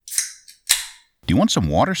Do you want some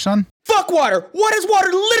water, son? Fuck water! What has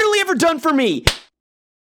water literally ever done for me?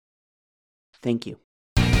 Thank you.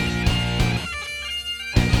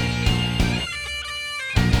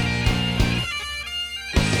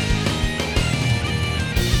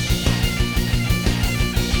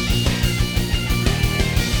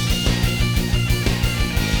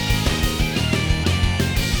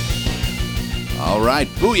 All right,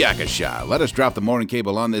 booyakasha. Let us drop the morning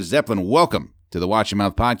cable on this Zeppelin. Welcome to the Watch Your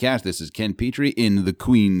Mouth podcast. This is Ken Petrie in the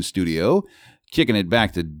Queen studio. Kicking it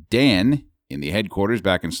back to Dan in the headquarters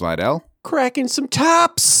back in Slidell. Cracking some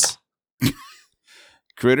tops.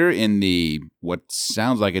 Critter in the, what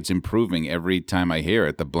sounds like it's improving every time I hear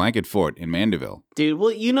it, the Blanket Fort in Mandeville. Dude,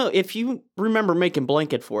 well, you know, if you remember making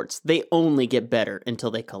blanket forts, they only get better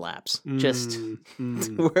until they collapse. We're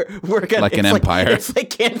gonna, Like an empire. It's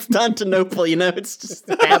like Constantinople, you know? It's just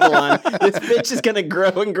Babylon. This bitch is gonna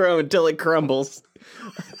grow and grow until it crumbles.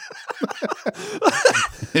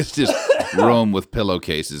 It's just Rome with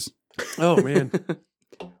pillowcases. Oh, man.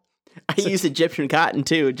 I use Egyptian cotton,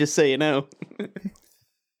 too, just so you know.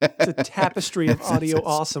 It's a tapestry of audio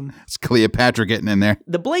awesome. It's Cleopatra getting in there.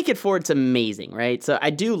 The blanket fort's amazing, right? So I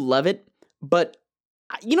do love it, but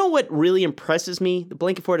you know what really impresses me, the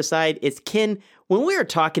blanket fort aside, is Ken, when we were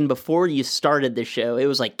talking before you started the show, it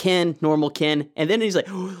was like Ken, normal Ken, and then he's like,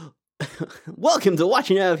 welcome to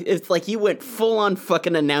Watching Out. It's like you went full on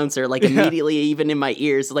fucking announcer, like immediately even in my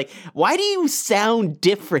ears. Like, why do you sound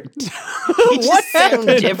different? You just sound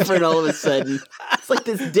different all of a sudden. It's like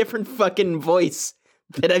this different fucking voice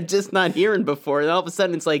that I'm just not hearing before. And all of a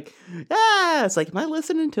sudden it's like, it's like, am I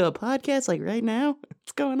listening to a podcast like right now?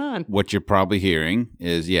 What's going on? What you're probably hearing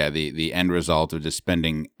is, the end result of just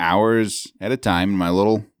spending hours at a time in my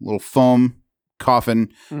little foam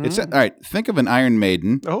coffin. Mm-hmm. It's all right. Think of an Iron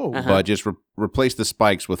Maiden, but just replace the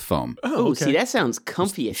spikes with foam. Oh, okay. see, that sounds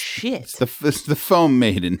comfy as shit. It's the foam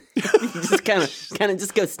maiden. You just kind of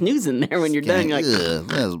just go snoozing there when you're done. You're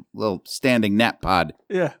like, little standing nap pod.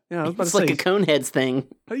 Yeah, I was about it's to like say, a Coneheads thing.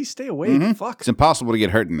 how do you stay awake? Mhm. Fuck. It's impossible to get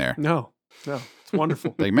hurt in there. No, it's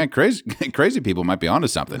wonderful. Like, man, crazy people might be onto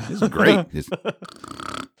something. This is great.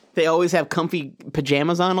 They always have comfy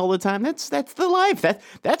pajamas on all the time. That's the life.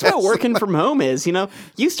 That's what working from home is. You know,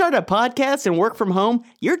 you start a podcast and work from home.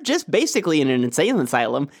 You're just basically in an insane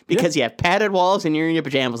asylum because you have padded walls and you're in your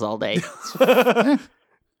pajamas all day.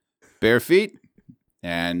 Bare feet,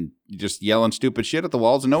 and you just yelling stupid shit at the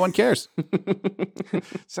walls, and no one cares.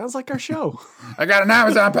 Sounds like our show. I got an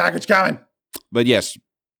Amazon package coming. But yes,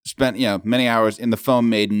 spent many hours in the foam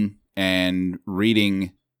maiden and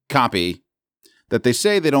reading copy that they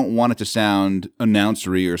say they don't want it to sound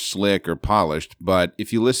announcery or slick or polished, but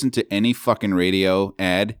if you listen to any fucking radio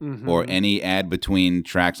ad or any ad between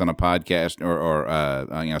tracks on a podcast or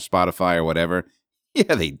Spotify or whatever,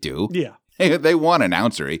 they do. Yeah. They want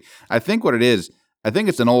announcery. I think what it is,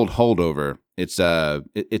 it's an old holdover. It's a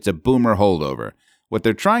boomer holdover. What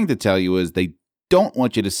they're trying to tell you is they don't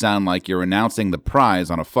want you to sound like you're announcing the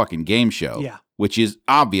prize on a fucking game show. Yeah. Which is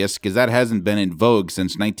obvious because that hasn't been in vogue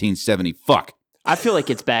since 1970. Fuck. I feel like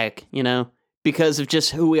it's back, because of just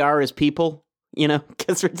who we are as people,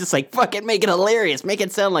 because we're just like, fuck it, make it hilarious, make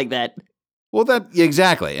it sound like that. Well,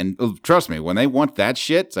 exactly. And trust me, when they want that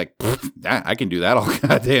shit, it's like, I can do that all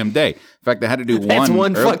goddamn day. In fact, I had to do That's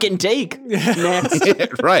one fucking take.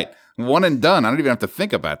 Next. Right. One and done. I don't even have to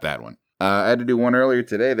think about that one. I had to do one earlier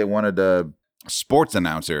today. They wanted a sports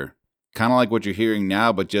announcer, kind of like what you're hearing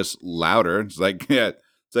now, but just louder. It's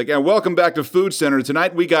like, welcome back to Food Center.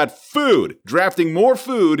 Tonight we got food, drafting more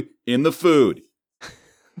food in the food.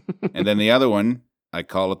 And then the other one, I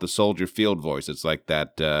call it the Soldier Field voice. It's like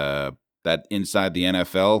that inside the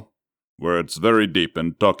NFL, where it's very deep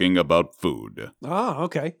and talking about food. Oh,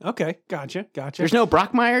 okay. Gotcha. There's no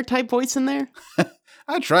Brockmeyer type voice in there?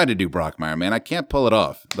 I try to do Brockmeyer, man. I can't pull it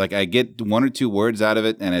off. Like, I get one or two words out of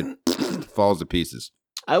it, and it falls to pieces.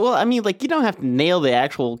 You don't have to nail the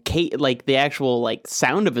actual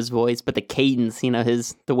sound of his voice, but the cadence,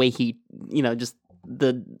 the way he, just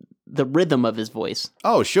the rhythm of his voice.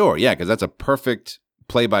 Oh, sure, yeah, because that's a perfect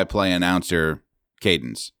play-by-play announcer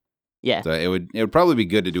cadence. Yeah. So it would probably be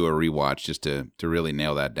good to do a rewatch just to really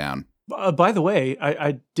nail that down. By the way,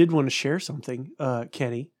 I did want to share something,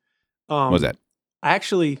 Kenny. What was that?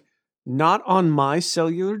 Actually, not on my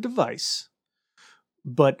cellular device,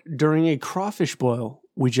 but during a crawfish boil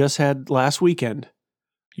we just had last weekend,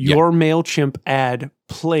 your MailChimp ad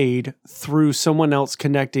played through someone else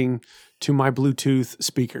connecting to my Bluetooth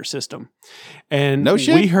speaker system. And no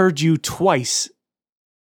shit? We heard you twice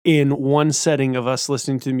in one setting of us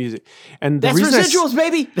listening to the music. And the That's reason residuals,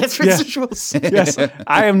 baby. That's Yeah. residuals. Yes,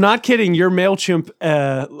 I am not kidding. Your MailChimp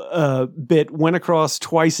bit went across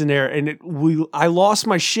twice in there, and I lost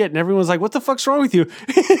my shit, and everyone's like, "What the fuck's wrong with you?"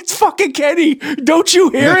 It's fucking Kenny. Don't you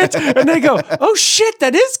hear it? And they go, "Oh shit,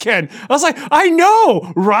 that is Ken." I was like, "I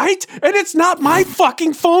know, right?" And it's not my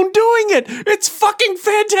fucking phone doing it. It's fucking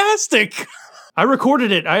fantastic. I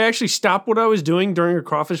recorded it. I actually stopped what I was doing during a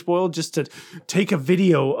crawfish boil just to take a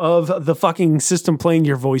video of the fucking system playing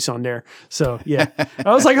your voice on there. So yeah,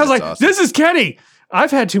 I was like, awesome. This is Kenny. I've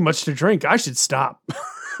had too much to drink. I should stop.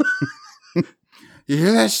 You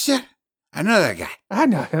hear that shit? I know that guy. I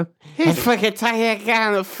know him. That fucking tiny guy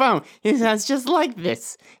on the phone. He sounds just like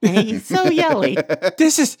this. And he's so yelly.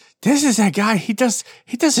 This is that guy. He does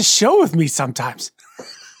a show with me sometimes.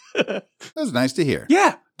 That was nice to hear.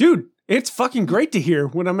 Yeah, dude. It's fucking great to hear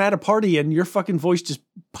when I'm at a party and your fucking voice just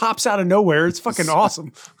pops out of nowhere. It's fucking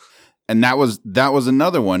awesome. And that was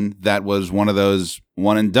another one that was one of those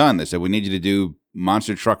one and done. They said, we need you to do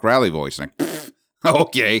Monster Truck Rally voice. Like,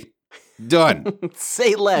 okay, done.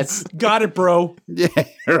 Say less. Got it, bro. Yeah,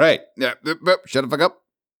 right. Yeah, shut the fuck up.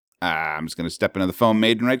 I'm just going to step into the foam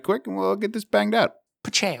maiden right quick and we'll get this banged out.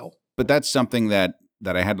 Pachow. But that's something that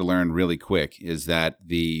I had to learn really quick is that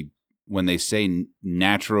when they say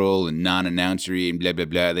natural and non-announcery and blah, blah,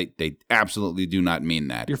 blah, they absolutely do not mean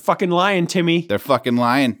that. You're fucking lying, Timmy. They're fucking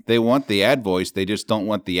lying. They want the ad voice. They just don't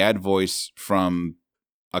want the ad voice from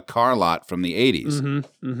a car lot from the 80s.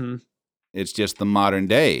 Mm-hmm. Mm-hmm. It's just the modern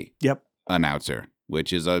day Yep. announcer,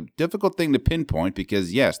 which is a difficult thing to pinpoint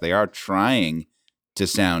because, yes, they are trying to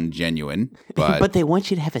sound genuine, But they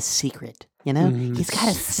want you to have a secret. You know? Mm. He's got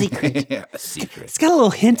a secret. Yeah, a secret. It's got a little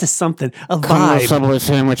hint of something, a vibe. Subway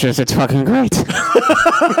sandwiches. It's fucking great.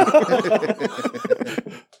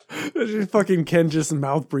 Fucking Ken just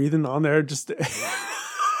mouth breathing on there. Just He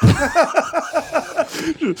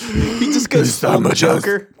just goes full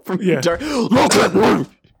Joker from Yeah. Dark. Look at me.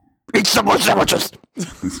 Eat Subway sandwiches.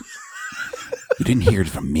 You didn't hear it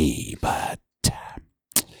from me, but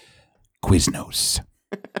Quiznos.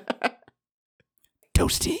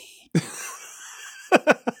 Toasty.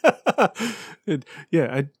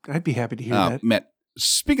 yeah, I'd be happy to hear that. Matt,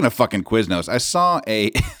 speaking of fucking Quiznos, I saw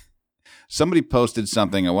somebody posted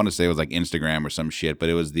something. I want to say it was like Instagram or some shit, but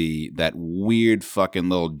it was that weird fucking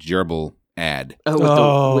little gerbil ad.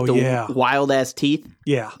 Oh, with the yeah. wild ass teeth.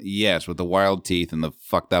 Yeah. Yes, with the wild teeth and the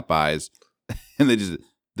fucked up eyes. And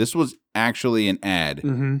this was actually an ad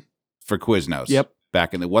Mm-hmm. for Quiznos. Yep.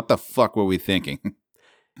 Back in what the fuck were we thinking?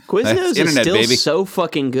 Quiznos That's is internet, still baby. so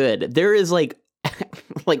fucking good. There is like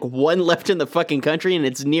one left in the fucking country, and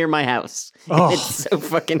it's near my house. Oh. It's so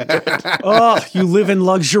fucking good. Oh, you live in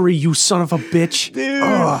luxury, you son of a bitch. Dude,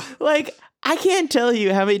 Ugh. like, I can't tell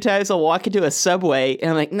you how many times I'll walk into a Subway and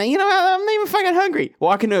I'm like, no, you know what? I'm not even fucking hungry.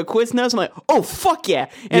 Walk into a Quiznos, I'm like, oh, fuck yeah.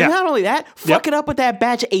 And Yeah. not only that, fuck it up with that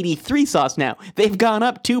batch 83 sauce now. They've gone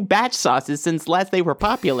up 2 batch sauces since last they were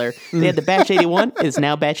popular. They had the batch 81, is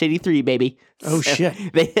now batch 83, baby. Oh, shit.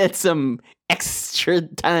 They had some extra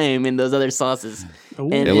time in those other sauces. Ooh.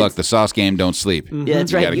 And Hey, look, the sauce game don't sleep. yeah,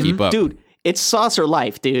 that's You right. gotta keep up. Dude, it's sauce or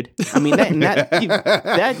life, dude. I mean,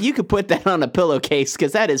 you could put that on a pillowcase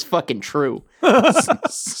because that is fucking true.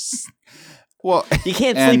 Well, You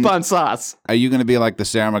can't and sleep on sauce. Are you going to be like the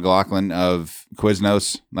Sarah McLachlan of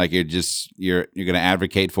Quiznos? Like you're going to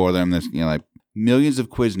advocate for them? This, like millions of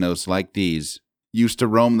Quiznos like these used to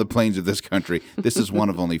roam the plains of this country. This is one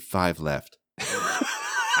of only 5 left.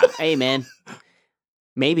 Hey, man.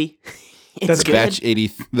 Maybe. It's That's good.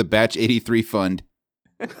 The batch 83 fund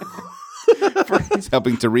is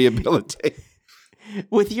helping to rehabilitate.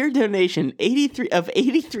 With your donation, 83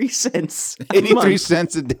 cents. a 83 month.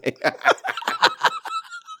 cents a day.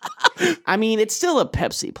 I mean, it's still a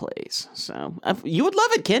Pepsi place. So you would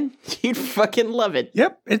love it, Ken. You'd fucking love it.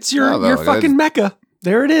 Yep, it's your that's- fucking mecca.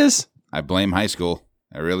 There it is. I blame high school.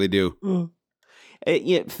 I really do. My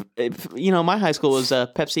high school was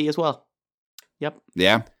Pepsi as well. Yep.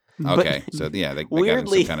 Yeah? But Okay. So, yeah, they got in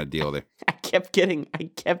weirdly- some kind of deal there. I kept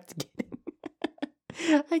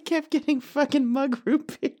getting fucking mug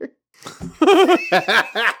root beer.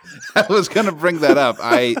 I was going to bring that up.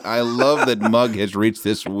 I love that Mug has reached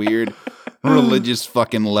this weird religious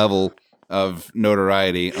fucking level of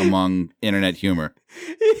notoriety among internet humor.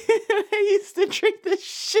 I I used to drink the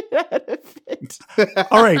shit out of it.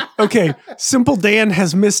 All right. Okay. Simple Dan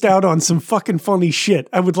has missed out on some fucking funny shit.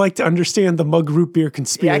 I would like to understand the mug root beer Yeah,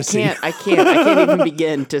 conspiracy. I can't even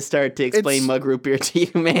begin to start to explain mug root beer to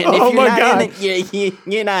you, man. Oh, if you're my not God. in it,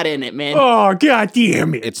 you're not in it, man. Oh, God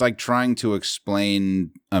damn it. It's like trying to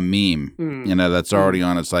explain a meme, that's already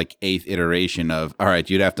on its like 8th iteration of, all right,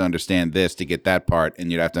 you'd have to understand this to get that part,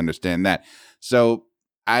 and you'd have to understand that. So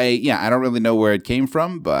I don't really know where it came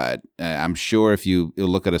from, but I'm sure if you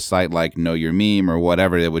look at a site like Know Your Meme or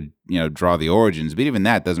whatever, it would, draw the origins. But even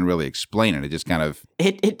that doesn't really explain it. It just kind of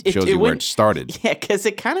shows you where it started. Yeah, because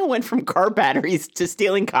it kind of went from car batteries to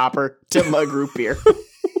stealing copper to mug root beer.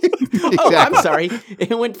 Oh, I'm sorry.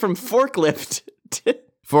 It went from forklift to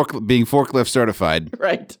Being forklift certified,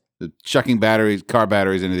 right chucking car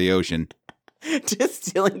batteries into the ocean. to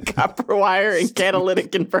stealing copper wire and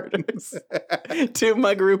catalytic converters to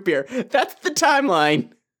mug root beer. That's the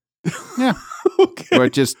timeline. Yeah. Okay. Where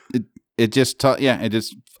it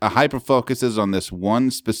just hyper focuses on this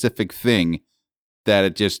one specific thing that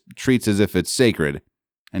it just treats as if it's sacred.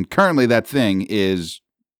 And currently that thing is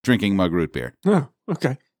drinking mug root beer. Oh,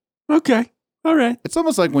 okay. Okay. All right. It's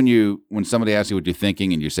almost like when somebody asks you what you're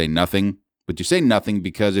thinking and you say nothing, but you say nothing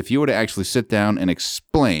because if you were to actually sit down and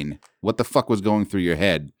explain what the fuck was going through your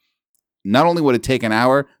head, not only would it take an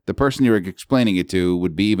hour, the person you're explaining it to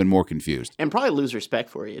would be even more confused. And probably lose respect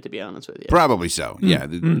for you, to be honest with you. Probably so. Yeah.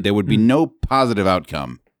 There would be no positive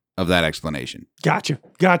outcome of that explanation. Gotcha.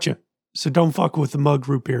 So don't fuck with the mug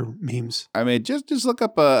root beer memes. I mean, just look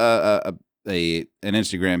up an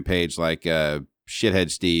Instagram page like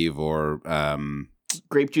Shithead Steve or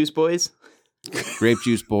Grape Juice Boys. Grape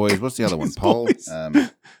Juice Boys. What's the other one? Juice Paul? Boys.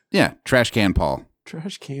 Trash Can Paul.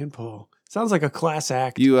 Trash Can Paul. Sounds like a class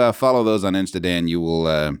act. You follow those on Instadan, you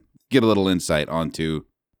will get a little insight onto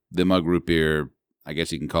the mug root beer. I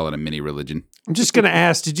guess you can call it a mini religion. I'm just going to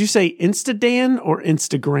ask, did you say Instadan or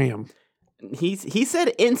Instagram? He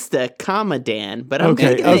said Insta, comma Dan, but I'm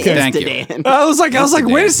Okay, thinking okay. Thank you. Instadan. I was like,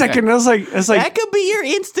 wait a Instadan. second. I was like, That could be your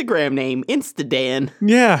Instagram name, Instadan.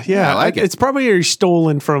 yeah. I like it. It's probably already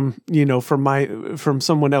stolen from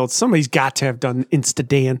someone else. Somebody's got to have done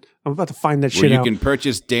Instadan. I'm about to find that Where shit you out. can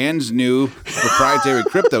purchase Dan's new proprietary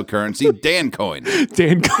cryptocurrency, Dancoin.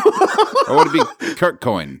 Dan Coin. Or would it be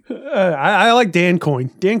Kirkcoin? I like Dan Coin.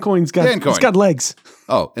 Dan Coin's got Dan Coin. it's got legs.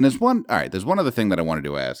 Oh, and there's one other thing that I wanted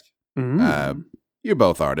to ask. You're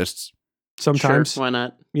both artists. Sometimes. Sure, why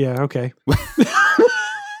not? Yeah, okay.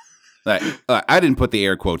 I didn't put the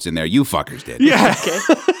air quotes in there. You fuckers did. Yeah.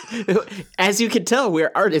 Okay. As you can tell,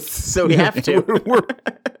 we're artists, so we have to. We're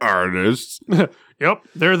artists. Yep,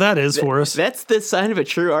 there that is for us. That's the sign of a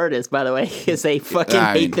true artist, by the way, is they fucking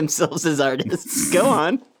hate themselves as artists. Go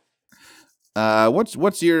on.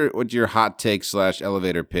 What's your hot take /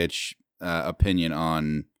 elevator pitch opinion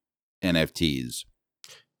on NFTs?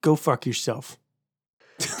 Go fuck yourself.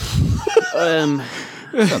 Sounds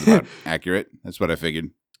about accurate. That's what I figured.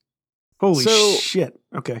 Holy So- shit.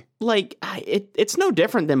 Okay. Like, it's no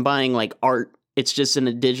different than buying, like, art. It's just in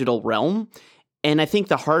a digital realm. And I think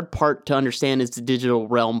the hard part to understand is the digital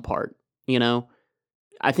realm part, you know?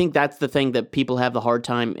 I think that's the thing that people have the hard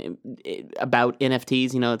time about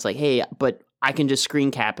NFTs. You know, it's like, hey, but I can just screen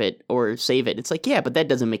cap it or save it. It's like, yeah, but that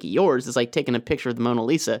doesn't make it yours. It's like taking a picture of the Mona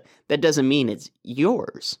Lisa. That doesn't mean it's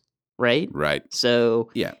yours, right? Right. So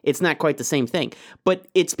Yeah. it's not quite the same thing. But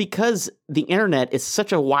it's because the internet is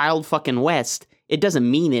such a wild fucking west. It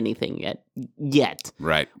doesn't mean anything yet.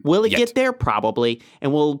 Right. Will it Yet. get there? Probably.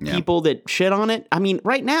 And will Yeah. people that shit on it? I mean,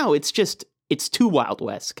 right now it's too Wild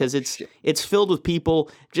West because it's filled with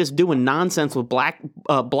people just doing nonsense with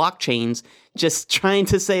blockchains, just trying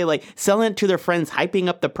to say, like, selling it to their friends, hyping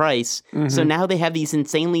up the price. So now they have these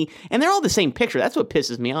insanely, and they're all the same picture. That's what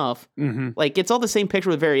pisses me off. Like, it's all the same picture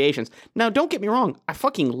with variations. Now, don't get me wrong. I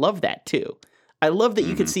fucking love that too. I love that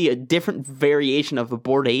you could see a different variation of a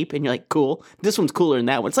Bored Ape, and you're like, cool, this one's cooler than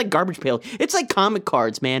that one. It's like Garbage Pail. It's like comic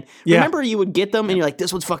cards, man. Yeah. Remember you would get them, and you're like,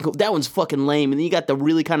 this one's fucking cool. That one's fucking lame. And then you got the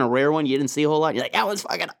really kind of rare one you didn't see a whole lot. You're like, that one's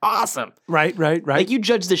fucking awesome. Right. Like, you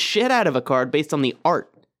judge the shit out of a card based on the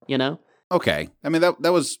art, you know? Okay. I mean, that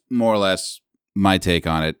was more or less my take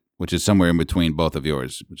on it, which is somewhere in between both of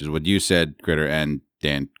yours, which is what you said, Critter, and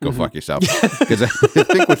Dan, go fuck yourself. Because I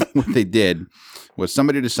think what they did was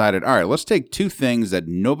somebody decided, all right, let's take two things that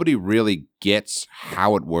nobody really gets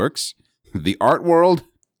how it works, the art world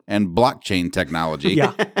and blockchain technology.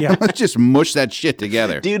 Yeah. Let's just mush that shit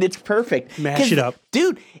together. Dude, it's perfect. Mash 'Cause, it up.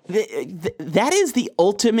 Dude, that is the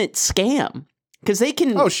ultimate scam. Because they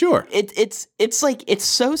can... Oh, sure. It's like, it's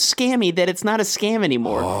so scammy that it's not a scam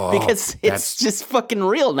anymore. Oh, because it's that's- just fucking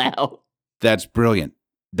real now. That's brilliant.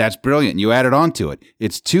 That's brilliant. You added on to it.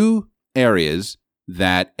 It's two areas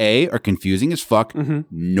that A, are confusing as fuck. Mhm.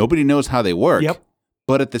 Nobody knows how they work. Yep.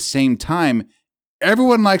 But at the same time,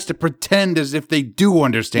 everyone likes to pretend as if they do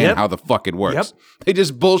understand Yep. how the fuck it works. Yep. They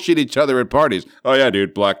just bullshit each other at parties. Oh yeah,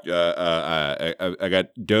 dude, I got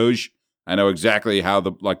Doge. I know exactly how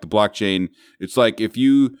the blockchain. It's like if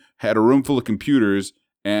you had a room full of computers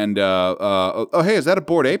and oh hey, is that a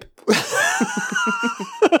Bored Ape?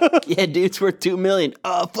 Yeah, dude, it's worth $2 million.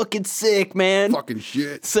 Oh, fucking sick, man. Fucking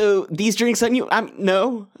shit. So these drinks on you?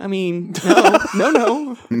 No. I mean,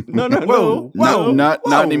 no. Whoa. No, not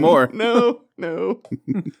anymore. No.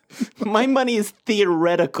 My money is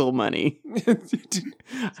theoretical money.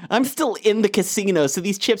 I'm still in the casino, so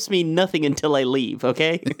these chips mean nothing until I leave,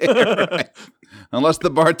 okay? Right. Unless the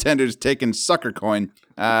bartender's taking sucker coin,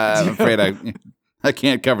 I'm afraid I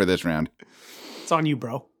can't cover this round. It's on you,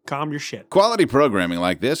 bro. Calm your shit. Quality programming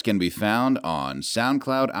like this can be found on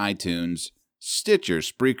SoundCloud, iTunes, Stitcher,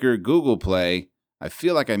 Spreaker, Google Play. I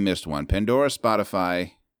feel like I missed one. Pandora,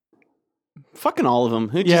 Spotify. Fucking all of them.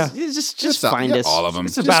 Just find us. All of them.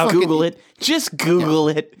 It's about fucking Google it. Just Google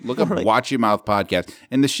it. Look up Watch Your Mouth Podcast.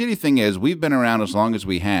 And the shitty thing is, we've been around as long as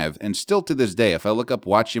we have, and still to this day, if I look up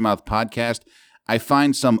Watch Your Mouth Podcast, I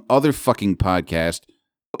find some other fucking podcast,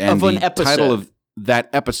 and Of an the episode. title of that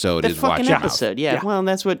episode That is Watch fucking Your episode, Mouth. yeah. Yeah. Well,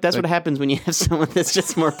 that's what happens when you have someone that's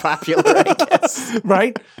just more popular, I guess.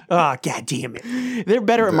 Right? God damn it. They're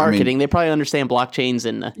better at I mean- marketing. They probably understand blockchains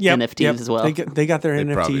and NFTs as well. They got their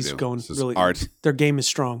They probably NFTs do. going This is really. art. Their game is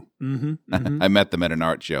strong. Mm-hmm. I met them at an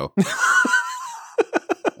art show.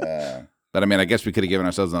 But I mean, I guess we could have given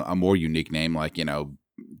ourselves a more unique name, like, fist Go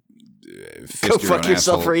your fuck own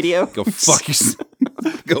yourself, asshole. radio. Go fuck yourself.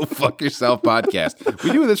 Go fuck yourself podcast.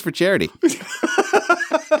 We do this for charity.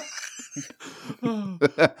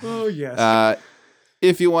 Oh, yes.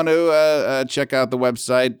 If you want to check out the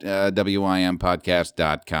website,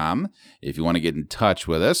 wimpodcast.com. If you want to get in touch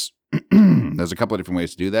with us, there's a couple of different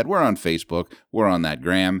ways to do that. We're on Facebook. We're on that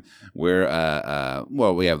gram. We're,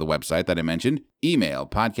 we have the website that I mentioned. Email,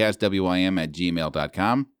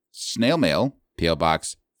 podcastwim@gmail.com. Snail mail, P.O.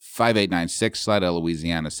 Box 5896, Slidell,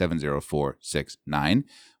 Louisiana 70469.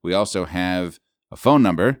 We also have a phone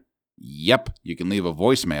number. Yep, you can leave a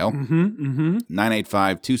voicemail.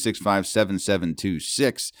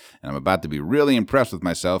 985-265-7726. And I'm about to be really impressed with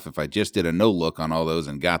myself if I just did a no look on all those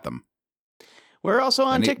and got them. We're also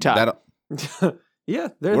on TikTok. Yeah,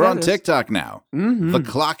 We're on TikTok now. Mm-hmm. The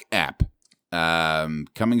Clock app.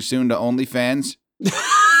 Coming soon to OnlyFans.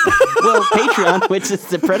 Well, Patreon, which is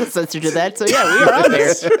the predecessor to that. So yeah, we are on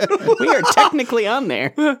there. We are technically on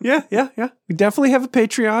there. Yeah. We definitely have a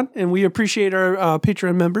Patreon, and we appreciate our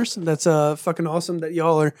Patreon members. That's fucking awesome that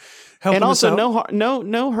y'all are helping And us also, out.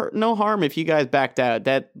 no harm if you guys backed out.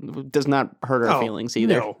 That does not hurt our No, feelings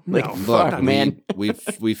either. no. Fuck, Look, man.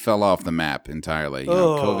 we fell off the map entirely.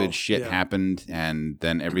 Oh, COVID shit yeah. happened, and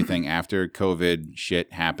then everything after COVID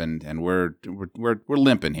shit happened, and we're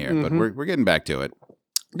limping here, but we're getting back to it.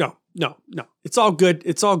 No. It's all good.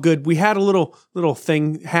 It's all good. We had a little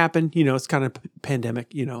thing happen. It's kind of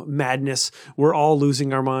pandemic, madness. We're all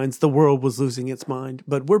losing our minds. The world was losing its mind,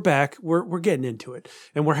 but we're back. We're getting into it,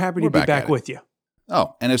 and we're happy to be back back at with you.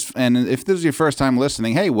 Oh, and if this is your first time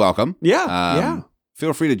listening, hey, welcome. Yeah.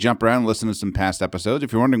 Feel free to jump around and listen to some past episodes.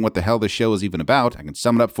 If you're wondering what the hell this show is even about, I can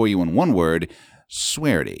sum it up for you in one word: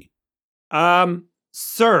 swearity.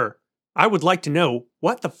 Sir, I would like to know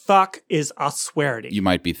what the fuck is a swearity? You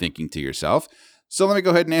might be thinking to yourself. So let me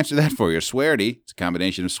go ahead and answer that for you. Swearity, it's a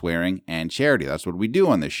combination of swearing and charity. That's what we do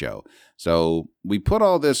on this show. So we put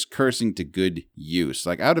all this cursing to good use.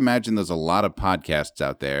 Like, I would imagine there's a lot of podcasts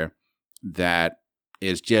out there that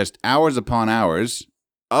is just hours upon hours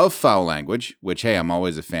of foul language, which, hey, I'm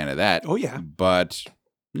always a fan of that. Oh, yeah. But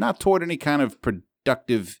not toward any kind of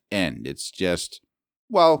productive end. It's just,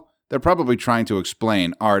 well, they're probably trying to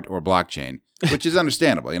explain art or blockchain, which is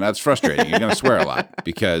understandable. It's frustrating. You're going to swear a lot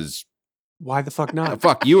because... Why the fuck not?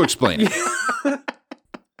 Fuck, you explain it.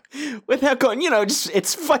 Without going,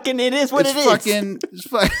 it's fucking, it is what It's it is. It's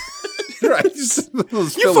fucking... Right. Just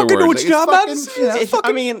those You filler fucking know words. what you're Like, talking it's about. fucking- It's fucking-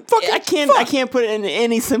 I mean, fucking I can't put it in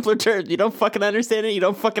any simpler terms. You don't fucking understand it. You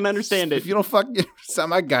don't fucking understand it. If you don't fucking... It's not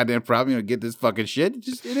my goddamn problem. You don't get this fucking shit.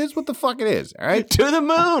 It is what the fuck it is, all right? To the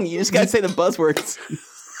moon. You just gotta say the buzzwords.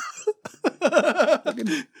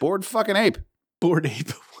 Bored fucking ape. Bored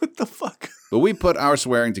ape. What the fuck? But we put our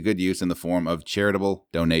swearing to good use in the form of charitable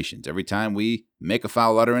donations. Every time we make a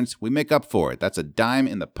foul utterance, we make up for it. That's a dime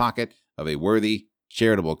in the pocket of a worthy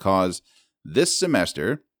charitable cause. This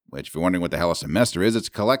semester, which if you're wondering what the hell a semester is, it's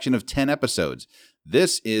a collection of 10 episodes.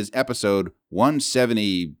 This is episode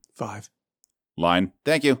 175. Line.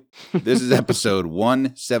 Thank you. This is episode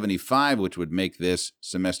 175, which would make this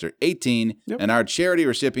semester 18. Yep. And our charity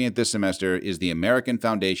recipient this semester is the American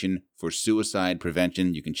Foundation for Suicide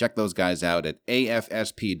Prevention. You can check those guys out at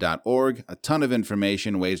afsp.org. A ton of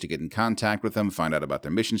information, ways to get in contact with them, find out about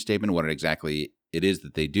their mission statement, what exactly it is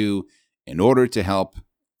that they do in order to help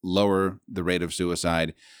lower the rate of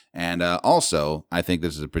suicide. And also, I think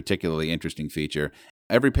this is a particularly interesting feature.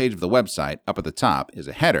 Every page of the website, up at the top, is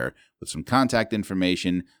a header with some contact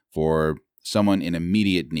information for someone in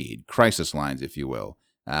immediate need, crisis lines, if you will.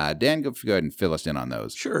 Dan, go ahead and fill us in on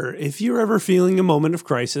those. Sure. If you're ever feeling a moment of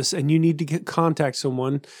crisis and you need to contact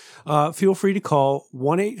someone, feel free to call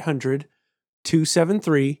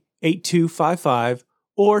 1-800-273-8255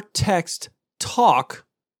 or text TALK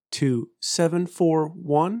to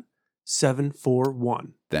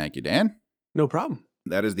 741-741. Thank you, Dan. No problem.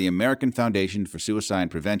 That is the American Foundation for Suicide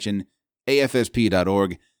Prevention,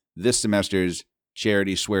 afsp.org, this semester's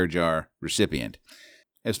charity swear jar recipient.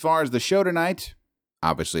 As far as the show tonight,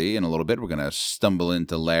 obviously, in a little bit, we're going to stumble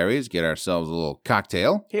into Larry's, get ourselves a little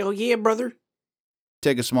cocktail, Hell yeah, brother.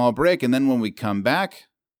 take a small break, and then when we come back,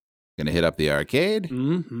 going to hit up the arcade.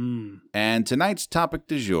 Mm-hmm. And tonight's topic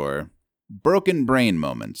du jour, broken brain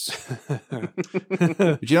moments. But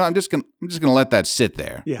I'm just gonna let that sit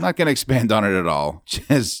there. Yeah. I'm not gonna expand on it at all.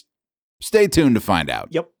 Just stay tuned to find out.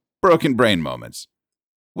 Yep. Broken brain moments.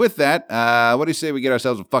 With that, what do you say we get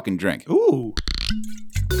ourselves a fucking drink? Ooh.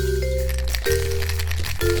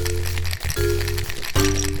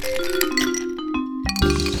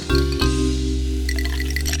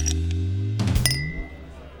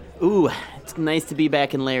 Ooh, it's nice to be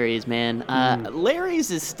back in Larry's, man.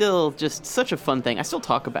 Larry's is still just such a fun thing. I still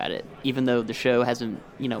talk about it, even though the show hasn't,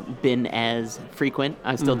 been as frequent.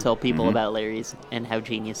 I still tell people about Larry's and how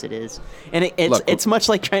genius it is. And it's much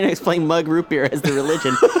like trying to explain mug root beer as the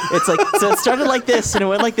religion. It's like, so it started like this, and it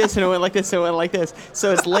went like this, and it went like this, and it went like this.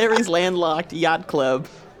 So it's Larry's Landlocked Yacht Club.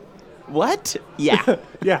 What? Yeah.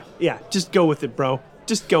 Yeah. Just go with it, bro.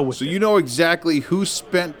 Just go with it. So you know exactly who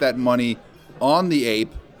spent that money on the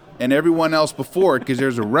ape and everyone else before it because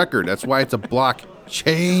there's a record. That's why it's a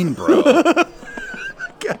blockchain, bro.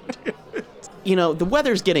 The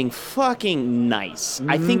weather's getting fucking nice.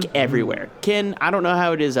 I think everywhere. Ken, I don't know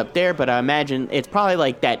how it is up there, but I imagine it's probably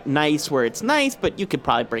like that nice where it's nice, but you could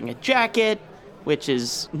probably bring a jacket, which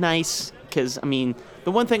is nice because,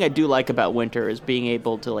 the one thing I do like about winter is being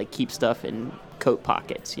able to, keep stuff in coat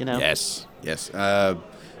pockets, Yes.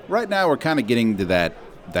 Right now we're kind of getting to that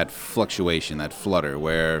fluctuation, that flutter,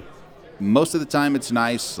 where most of the time it's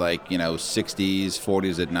nice, 60s,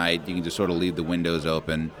 40s at night. You can just sort of leave the windows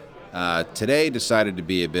open. Today decided to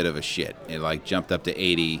be a bit of a shit. It jumped up to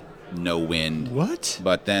 80, no wind. What?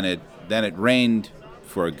 But then it rained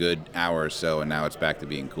for a good hour or so, and now it's back to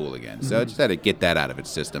being cool again. So I just had to get that out of its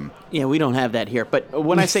system. Yeah, we don't have that here. But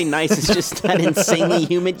when I say nice, it's just not insanely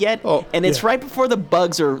humid yet. Oh, and it's right before the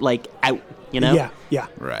bugs are, out, Yeah.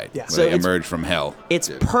 Right. Yeah. So So they emerge from hell.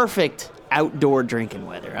 It's perfect outdoor drinking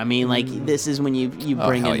weather. This is when you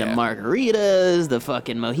bring hell in the yeah. margaritas, the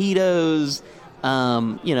fucking mojitos,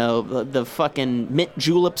 the fucking mint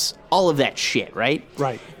juleps, all of that shit, right?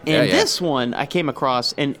 Right. And Yeah. this one I came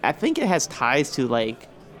across, and I think it has ties to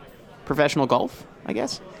professional golf, I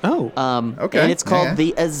guess. Oh. Okay. And it's called Yeah.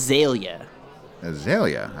 the Azalea.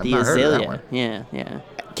 Azalea. I've The not heard of that Azalea. one. Yeah.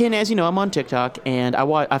 Ken, as you know, I'm on TikTok, and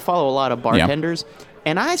I follow a lot of bartenders,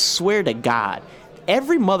 and I swear to God,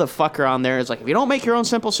 every motherfucker on there is like, if you don't make your own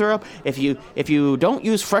simple syrup, if you don't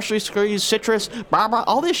use freshly squeezed citrus, blah, blah,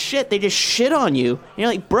 all this shit, they just shit on you. And you're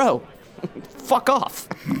like, bro, fuck off.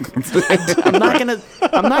 I'm not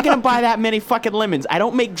gonna buy that many fucking lemons. I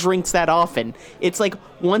don't make drinks that often. It's like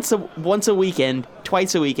once a weekend,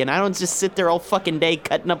 twice a weekend. I don't just sit there all fucking day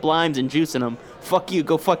cutting up limes and juicing them. Fuck you,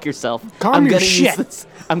 go fuck yourself. Calm your shit.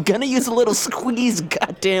 I'm gonna use a little squeeze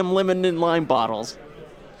goddamn lemon and lime bottles.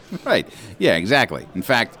 Right. Yeah, exactly. In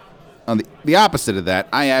fact, on the opposite of that,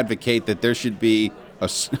 I advocate that there should be a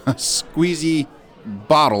squeezy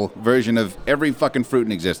bottle version of every fucking fruit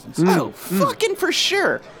in existence. Oh, fucking for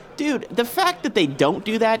sure. Dude, the fact that they don't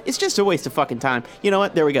do that is just a waste of fucking time. You know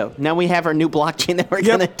what? There we go. Now we have our new blockchain that we're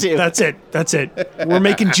gonna do. That's it. We're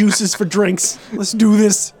making juices for drinks. Let's do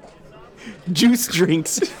this. Juice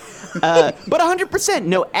drinks. But 100%,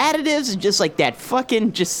 no additives, just like that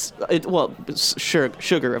fucking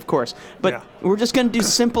sugar, of course. But Yeah. we're just going to do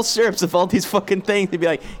simple syrups of all these fucking things to be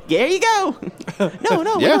like, there you go. No,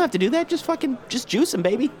 we Yeah. don't have to do that. Just juice them,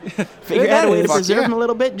 baby. Figure out a way to Fuck preserve yeah. them a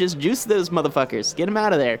little bit. Just juice those motherfuckers. Get them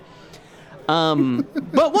out of there.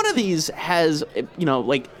 But one of these has,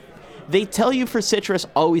 they tell you for citrus,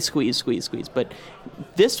 always squeeze. But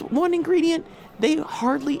this one ingredient they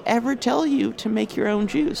hardly ever tell you to make your own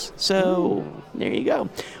juice. So there you go.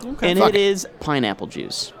 Okay. And Fuck it is pineapple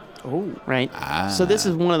juice. Oh. Right? So this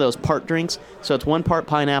is one of those part drinks. So it's 1 part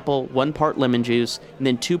pineapple, 1 part lemon juice, and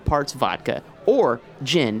then 2 parts vodka. Or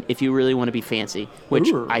gin, if you really want to be fancy, which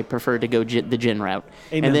Ooh. I prefer to go the gin route.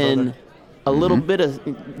 Amen, and then brother. a little bit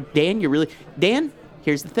of... Dan,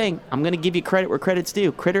 here's the thing. I'm going to give you credit where credit's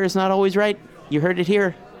due. Critter is not always right. You heard it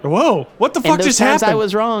here. Whoa. What the And fuck those just times happened? I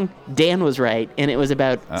was wrong, Dan was right. And it was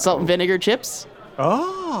about salt and vinegar chips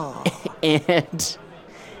Oh. and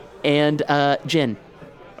gin.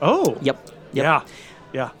 Oh. Yep. Yeah.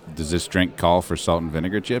 Yeah. Does this drink call for salt and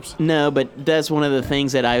vinegar chips? No, but that's one of the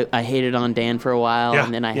things that I hated on Dan for a while, Yeah,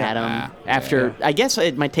 and then I yeah. had him Ah, after. I guess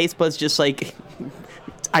my taste buds just like,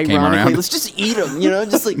 around. ironically, let's just eat them,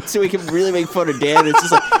 just like so we can really make fun of Dan. It's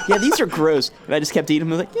just like, yeah, these are gross, and I just kept eating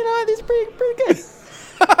them. I was like, these are pretty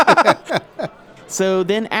good. So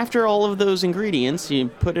then, after all of those ingredients, you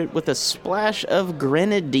put it with a splash of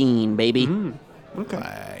grenadine, baby.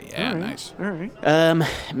 Okay. Yeah, All right. nice. All right.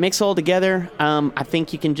 Mix all together. I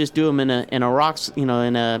think you can just do them in a rocks, in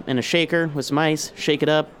a shaker with some ice. Shake it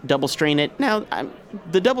up, double strain it. Now,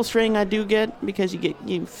 the double straining I do get because you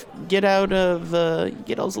get all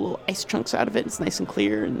those little ice chunks out of it. It's nice and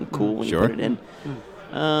clear and cool when Sure. you put it in.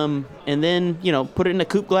 And then put it in a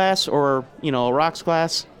coupe glass or a rocks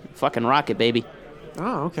glass. Fucking rock it, baby.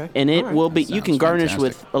 Oh, okay. And it All right. will be. You sounds can garnish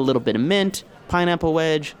fantastic. with a little bit of mint, pineapple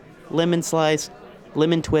wedge, lemon slice,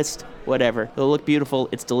 lemon twist, whatever. It'll look beautiful.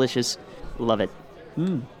 It's delicious. Love it.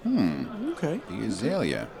 Okay. The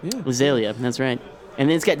azalea. Yeah. Azalea. That's right. And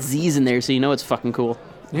then it's got Z's in there, so you know it's fucking cool.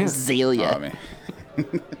 Yeah. Azalea. Oh, man.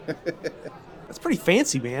 That's pretty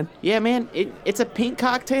fancy, man. Yeah, man. It's a pink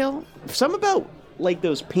cocktail. Some about like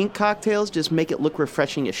those pink cocktails just make it look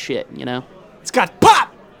refreshing as shit. It's got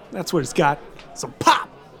pop. That's what it's got. Some pop.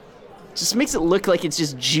 Just makes it look like it's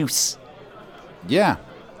just juice. Yeah.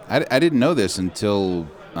 I didn't know this until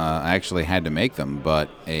I actually had to make them, but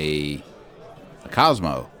a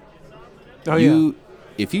Cosmo. Oh yeah.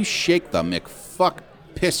 If you shake the McFuck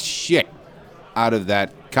piss shit out of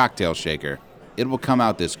that cocktail shaker, it will come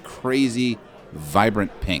out this crazy,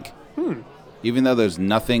 vibrant pink. Even though there's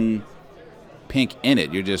nothing pink in it,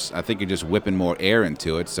 I think you're just whipping more air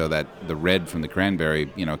into it so that the red from the cranberry,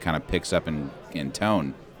 kind of picks up in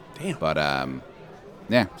tone. Damn. But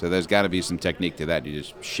yeah, so there's got to be some technique to that. You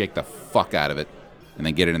just shake the fuck out of it and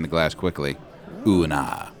then get it in the glass quickly. Ooh,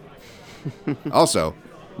 nah. Also,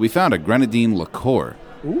 we found a grenadine liqueur,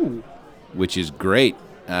 Ooh. which is great.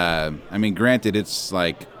 Granted, it's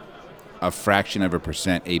like a fraction of a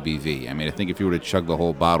percent ABV. I think if you were to chug the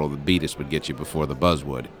whole bottle, the Beatus would get you before the Buzz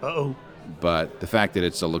would. Uh-oh. But the fact that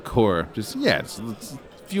it's a liqueur, it's a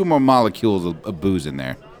few more molecules of booze in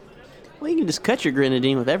there. Well, you can just cut your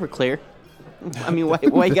grenadine with Everclear.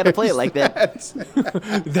 Why you gotta play it like that?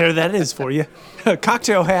 There that is for you.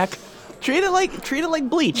 Cocktail hack. Treat it like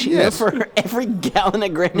bleach. Yes. For every gallon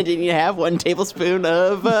of grenadine you have, 1 tablespoon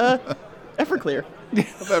of Everclear.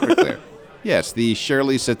 Of Everclear. Yes, the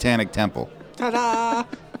Shirley Satanic Temple. Ta-da!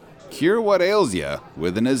 Cure what ails ya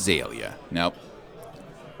with an azalea. Nope.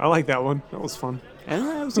 I like that one. That was fun.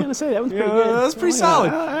 I was gonna say that one's pretty Yeah, good. that's pretty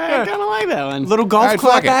solid. I Yeah. kind of like that one. Little golf All right,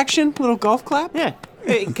 clap fuck it. action. Little golf clap. Yeah,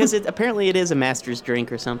 because apparently it is a master's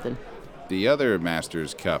drink or something. The other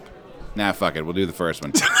Master's Cup. Nah, fuck it. We'll do the first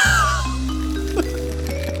one.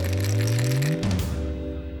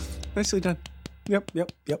 Nicely done. Yep.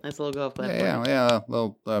 Nice little golf clap. yeah.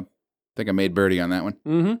 Well, I think I made birdie on that one.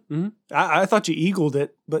 Mm-hmm. I thought you eagled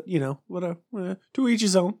it, but whatever. To each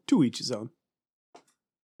his own. To each his own.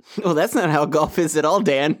 Well, that's not how golf is at all,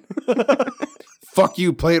 Dan. Fuck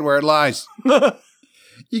you. Play it where it lies.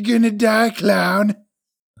 You're gonna die, clown.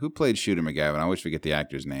 Who played Shooter McGavin? I always forget the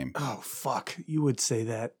actor's name. Oh fuck! You would say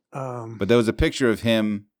that. But there was a picture of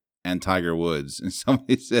him and Tiger Woods, and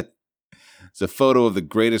somebody said it's a photo of the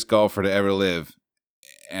greatest golfer to ever live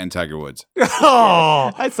and Tiger Woods.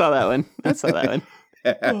 Oh. I saw that one.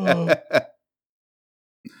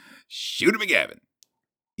 Shooter McGavin.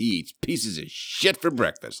 He eats pieces of shit for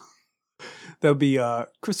breakfast. That would be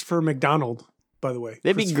Christopher McDonald, by the way.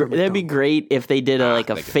 That'd be Christopher that'd be McDonald. great if they did a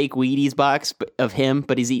think fake Wheaties box of him,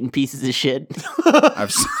 but he's eating pieces of shit.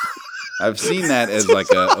 I've seen that as like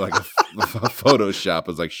a Photoshop.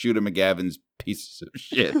 It's like Shooter McGavin's pieces of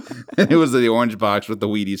shit. It was the orange box with the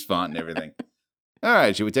Wheaties font and everything. All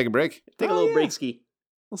right, should we take a break? Take a little break ski.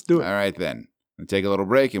 Let's do it. All right, then. We'll take a little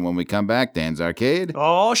break, and when we come back, Dan's Arcade.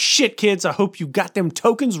 Oh shit, kids! I hope you got them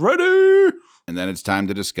tokens ready. And then it's time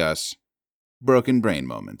to discuss broken brain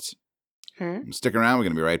moments. Stick around. We're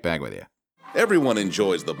going to be right back with you. Everyone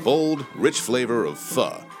enjoys the bold, rich flavor of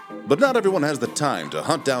pho, but not everyone has the time to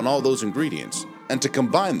hunt down all those ingredients and to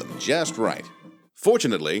combine them just right.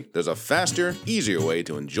 Fortunately, there's a faster, easier way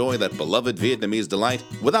to enjoy that beloved Vietnamese delight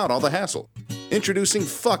without all the hassle. Introducing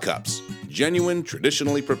Pho Cups, genuine,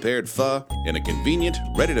 traditionally prepared pho in a convenient,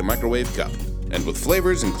 ready-to-microwave cup. And with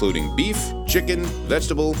flavors including beef, chicken,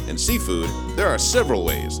 vegetable, and seafood, there are several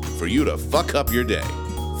ways for you to fuck up your day.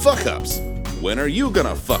 Pho Cups. When are you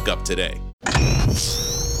gonna fuck up today?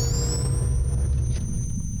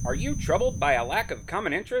 Are you troubled by a lack of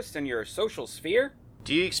common interest in your social sphere?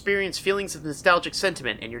 Do you experience feelings of nostalgic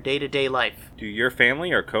sentiment in your day-to-day life? Do your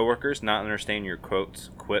family or coworkers not understand your quotes,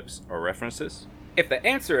 quips, or references? If the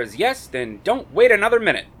answer is yes, then don't wait another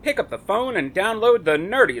minute. Pick up the phone and download the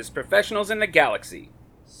nerdiest professionals in the galaxy.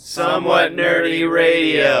 Somewhat Nerdy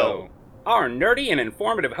Radio. Our nerdy and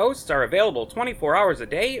informative hosts are available 24 hours a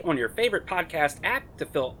day on your favorite podcast app to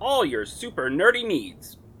fill all your super nerdy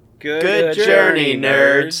needs. Good journey,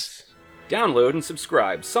 nerds. Download and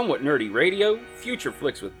subscribe Somewhat Nerdy Radio, Future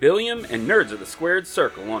Flicks with Billiam, and Nerds of the Squared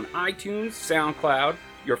Circle on iTunes, SoundCloud,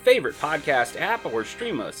 your favorite podcast app, or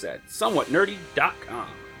stream us at somewhatnerdy.com.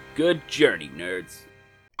 Good journey, nerds.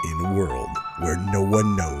 In a world where no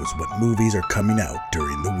one knows what movies are coming out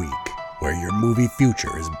during the week, where your movie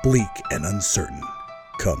future is bleak and uncertain,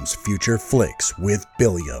 comes Future Flicks with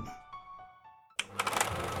Billiam.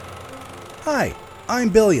 Hi, I'm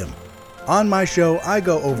Billiam. On my show, I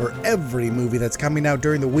go over every movie that's coming out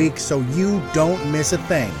during the week so you don't miss a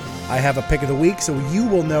thing. I have a pick of the week so you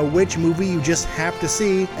will know which movie you just have to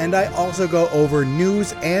see, and I also go over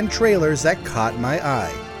news and trailers that caught my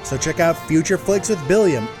eye. So check out Future Flicks with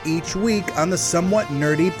Billiam each week on the Somewhat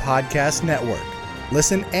Nerdy Podcast Network.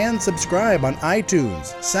 Listen and subscribe on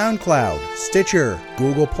iTunes, SoundCloud, Stitcher,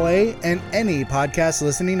 Google Play, and any podcast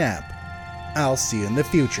listening app. I'll see you in the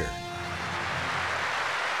future.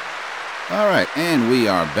 All right, and we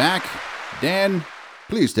are back. Dan,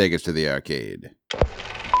 please take us to the arcade.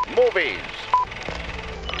 Movies,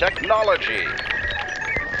 technology,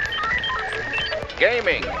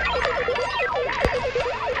 gaming.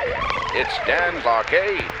 It's Dan's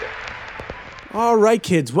Arcade. All right,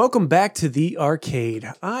 kids, welcome back to the arcade.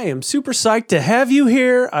 I am super psyched to have you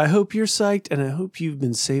here. I hope you're psyched, and I hope you've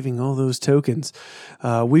been saving all those tokens.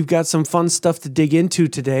 We've got some fun stuff to dig into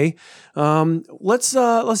today. Let's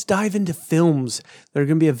dive into films that are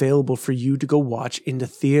going to be available for you to go watch in the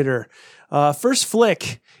theater. First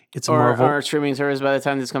flick. It's a Marvel. Or streaming service by the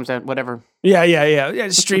time this comes out, whatever. Yeah.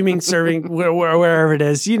 Streaming, serving, wherever it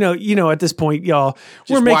is. You know, at this point, y'all,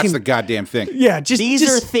 Just watch the goddamn thing. Yeah, These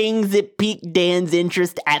are things that pique Dan's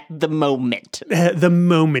interest at the moment. The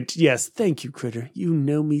moment, yes. Thank you, Critter. You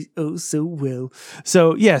know me oh so well.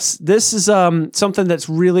 So, yes, this is something that's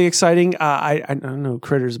really exciting. I know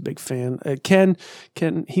Critter's a big fan. Ken,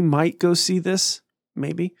 he might go see this.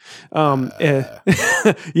 Maybe. Yeah.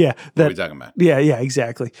 What are we talking about? Yeah,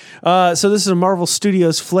 exactly. So this is a Marvel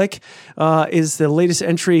Studios flick. Is the latest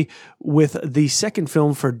entry with the second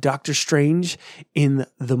film for Doctor Strange in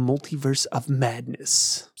the Multiverse of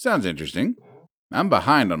Madness. Sounds interesting. I'm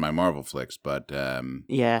behind on my Marvel flicks, but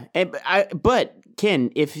Yeah, but Ken,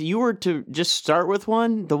 if you were to just start with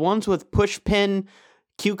one, the ones with Pushpin,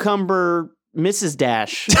 Cucumber, Mrs.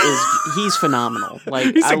 Dash he's phenomenal.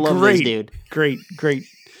 Like, I love this dude. Great.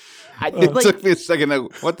 it took me a second.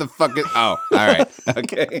 What the fuck is? Oh, all right,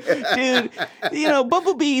 okay, dude.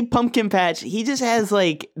 Bumblebee, Pumpkin Patch. He just has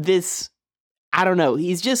like this. I don't know.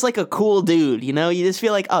 He's just like a cool dude. You just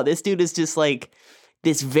feel like, oh, this dude is just like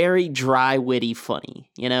this very dry, witty,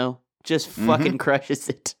 funny. Just fucking crushes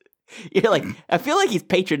it. You're like, I feel like he's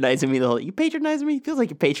patronizing me the whole. You patronizing me? It feels like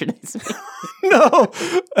you're patronizing me. No,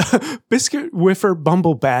 Biscuit Whiffer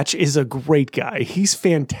Bumblebatch is a great guy. He's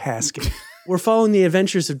fantastic. We're following the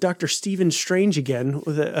adventures of Dr. Stephen Strange again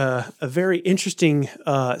with a very interesting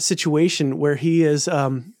situation where he has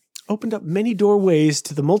opened up many doorways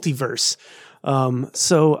to the multiverse.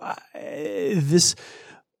 This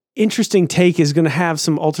interesting take is going to have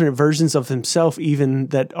some alternate versions of himself even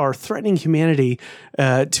that are threatening humanity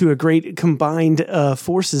to a great combined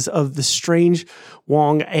forces of the Strange,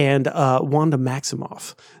 Wong, and Wanda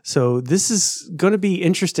Maximoff. So this is going to be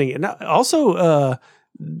interesting. And also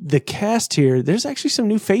the cast here, there's actually some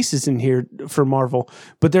new faces in here for Marvel,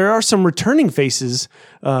 but there are some returning faces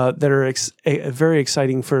that are very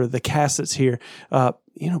exciting for the cast that's here.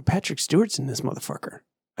 Patrick Stewart's in this motherfucker.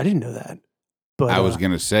 I didn't know that. But, I was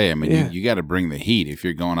going to say, yeah. you got to bring the heat if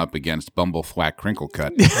you're going up against Bumblethwack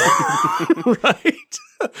Crinklecut.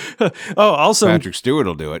 Right. Also, Patrick Stewart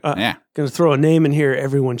will do it. Yeah. Going to throw a name in here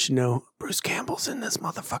everyone should know. Bruce Campbell's in this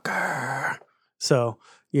motherfucker. So,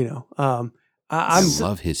 I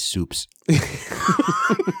love his soups.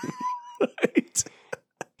 Right.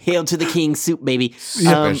 Hail to the king soup, baby.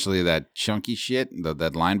 Especially that chunky shit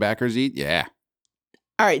that linebackers eat. Yeah.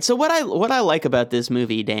 All right, so what I like about this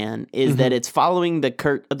movie, Dan, is that it's following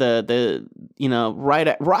the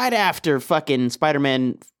right after fucking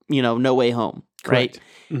Spider-Man, No Way Home, right?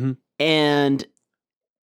 Mhm. And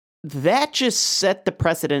that just set the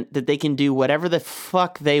precedent that they can do whatever the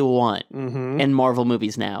fuck they want in Marvel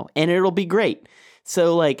movies now, and it'll be great.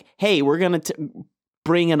 So like, hey, we're gonna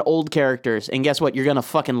bring in old characters, and guess what? You're gonna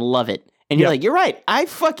fucking love it. And you're like, you're right, I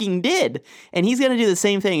fucking did. And he's going to do the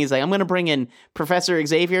same thing. He's like, I'm going to bring in Professor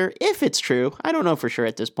Xavier, if it's true. I don't know for sure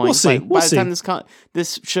at this point. We'll see. By the time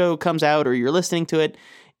this show comes out or you're listening to it,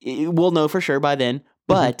 we'll know for sure by then.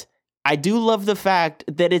 But I do love the fact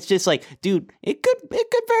that it's just like, dude, it could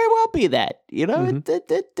very well be that. It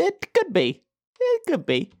could be. It could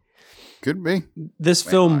be. Could be. This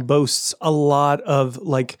film boasts a lot of,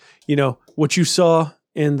 like, what you saw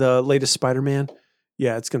in the latest Spider-Man.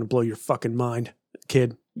 Yeah, it's going to blow your fucking mind,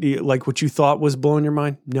 kid. Like what you thought was blowing your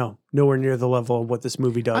mind? No, nowhere near the level of what this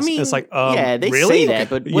movie does. I mean, it's like, yeah, they really? say that,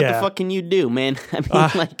 but what the fuck can you do, man? I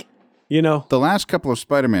mean, like, the last couple of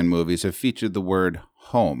Spider-Man movies have featured the word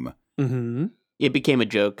home. Mm-hmm. It became a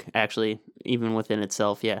joke, actually, even within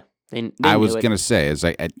itself. Yeah, they I was going to say, it's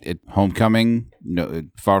like at Homecoming,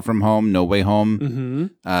 Far From Home, No Way Home.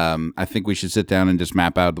 Mm-hmm. I think we should sit down and just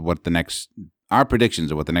map out what our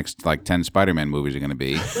predictions of what the next 10 Spider-Man movies are going to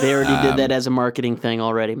be. They already did that as a marketing thing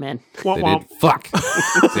already, man. They did. Fuck.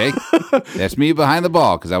 See? That's me behind the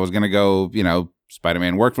ball, because I was going to go,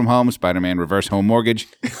 Spider-Man Work From Home, Spider-Man Reverse Home Mortgage.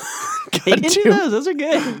 They didn't do those. Those are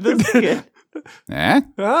good. Those are good. Eh?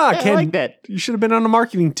 I like that. You should have been on the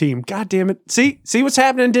marketing team. God damn it. See what's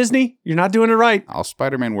happening, Disney? You're not doing it right. I'll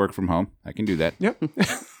Spider-Man Work From Home. I can do that. Yep.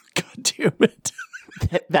 God damn it.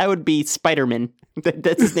 That would be Spider-Man.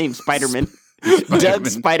 That's his name, Spider-Man. Doug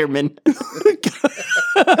Spider-Man.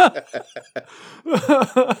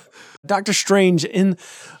 Doctor Strange in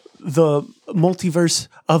the Multiverse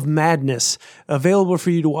of Madness, available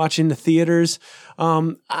for you to watch in the theaters.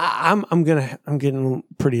 I'm getting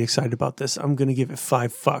pretty excited about this. I'm gonna give it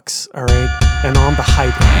 $5. All right, and on the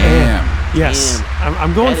hype. Damn. Yes,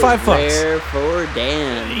 I'm going $5. Rare for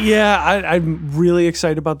Dan. Yeah, I'm really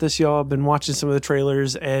excited about this, y'all. I've been watching some of the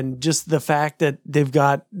trailers, and just the fact that they've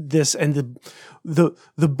got this and the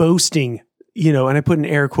boasting, and I put in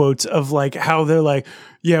air quotes of like how they're like,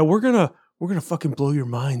 yeah, we're gonna fucking blow your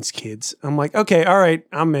minds, kids. I'm like, okay, all right,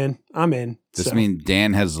 I'm in. Does this mean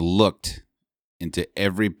Dan has looked into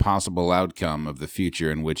every possible outcome of the future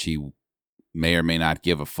in which he may or may not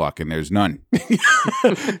give a fuck, and there's none?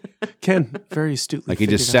 Ken, very astutely. Like he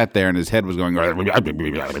just sat there and his head was going.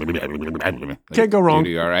 Can't go wrong.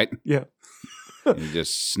 Dude, all right? Yeah. And he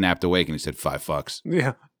just snapped awake and he said $5.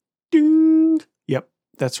 Yeah. Ding. Yep,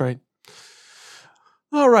 that's right.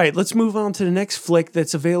 All right, let's move on to the next flick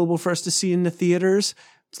that's available for us to see in the theaters.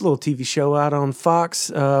 It's a little TV show out on Fox.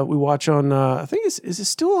 We watch on, I think, is it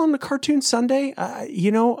still on the Cartoon Sunday?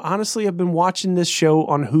 Honestly, I've been watching this show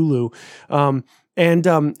on Hulu. And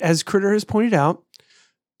as Critter has pointed out,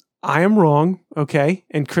 I am wrong, okay?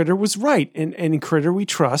 And Critter was right. And in Critter We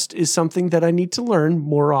Trust is something that I need to learn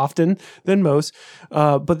more often than most.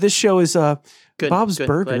 But this show is Bob's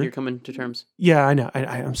Burger. Glad you're coming to terms. Yeah, I know.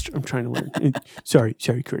 I'm trying to learn. Sorry,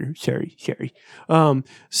 Critter. Sorry.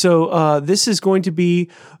 So this is going to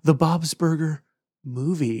be the Bob's Burger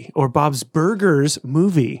movie, or Bob's Burgers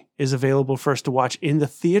movie, is available for us to watch in the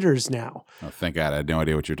theaters now. Oh, thank God. I had no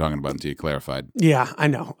idea what you were talking about until you clarified. Yeah, I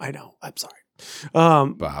know. I'm sorry.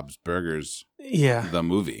 Bob's Burgers. Yeah. The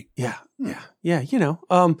movie. Yeah.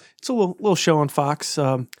 It's a little show on Fox.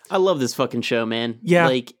 I love this fucking show, man. Yeah.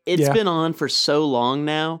 Like, it's been on for so long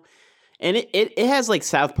now, and it has like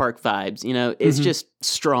South Park vibes, it's just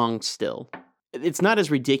strong still. It's not as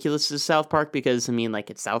ridiculous as South Park because,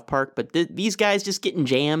 it's South Park, but these guys just getting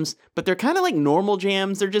jams, but they're kind of like normal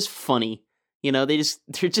jams. They're just funny. They're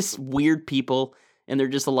just weird people, and they're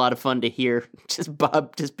just a lot of fun to hear. Just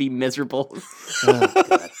Bob just be miserable. Oh,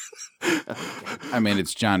 God.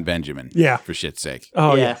 It's John Benjamin. Yeah. For shit's sake.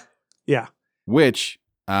 Oh, yeah. Which,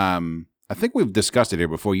 I think we've discussed it here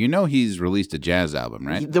before. He's released a jazz album,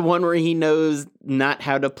 right? The one where he knows not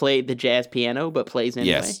how to play the jazz piano, but plays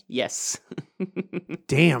anyway? Yes.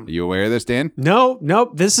 Damn. Are you aware of this, Dan?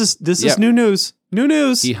 Nope. This is new news. New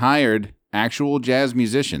news. He hired actual jazz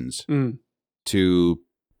musicians to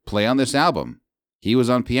play on this album. He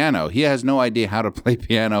was on piano. He has no idea how to play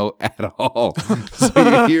piano at all. So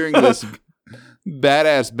you're hearing this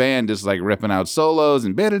badass band just like ripping out solos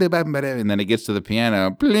and then it gets to the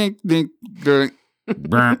piano. Blink, blink, blink,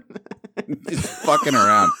 burn. Just fucking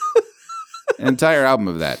around. An entire album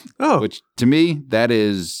of that. Oh. Which, to me, that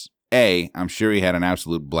is, I'm sure he had an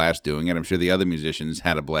absolute blast doing it. I'm sure the other musicians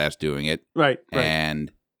had a blast doing it. Right.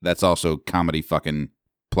 And that's also comedy fucking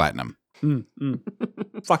platinum.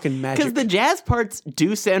 Fucking magic. Because the jazz parts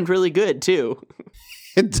do sound really good, too.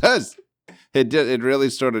 It does. It really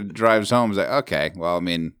sort of drives home. It's like, okay, well, I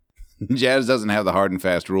mean, jazz doesn't have the hard and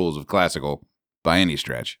fast rules of classical by any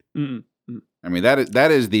stretch. I mean,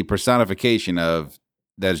 that is the personification of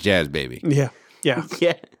that's jazz, baby. Yeah. Yeah.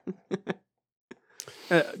 Yeah.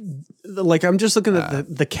 Like, I'm just looking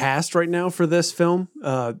at the cast right now for this film.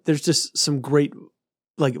 There's just some great,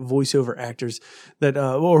 like, voiceover actors that,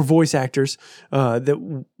 or voice actors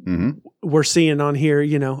that we're seeing on here.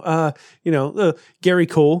 Gary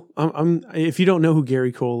Cole. If you don't know who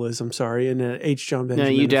Gary Cole is, I'm sorry. And H. John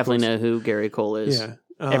Benjamin. No, you definitely know who Gary Cole is. Yeah,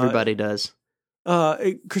 everybody does.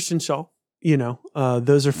 Christian Shaw.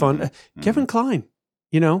 Those are fun. Kevin Kline.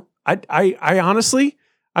 I honestly,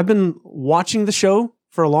 I've been watching the show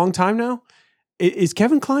for a long time now. Is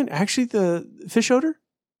Kevin Kline actually the fish odor?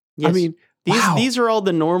 Yes. I mean, these are all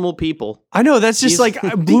the normal people. I know, that's just blew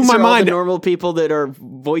these my are mind. All the normal people that are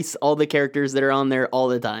voice all the characters that are on there all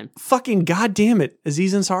the time. Fucking goddamn it,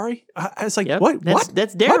 Aziz Ansari. I was like, what?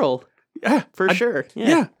 That's Daryl. Yeah, for sure.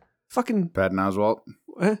 Yeah. Fucking Patton Oswalt.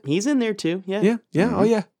 He's in there too. Yeah. Yeah. Mm-hmm. Oh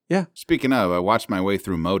yeah. Speaking of, I watched my way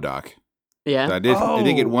through MODOK. Yeah. So I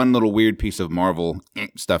did get one little weird piece of Marvel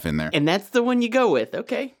stuff in there. And that's the one you go with.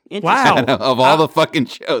 Okay. Wow. Of all the fucking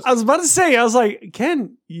shows. I was about to say, I was like,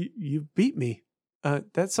 Ken, you beat me.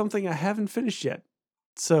 That's something I haven't finished yet.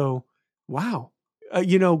 So, wow.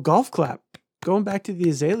 Golf clap. Going back to the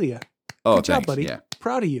Azalea. Oh, Good job, thanks. buddy. Yeah.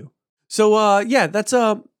 Proud of you. So, that's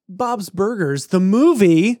Bob's Burgers. The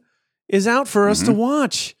movie is out for us to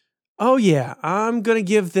watch. Oh, yeah. I'm going to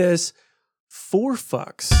give this 4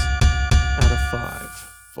 fucks out of 5.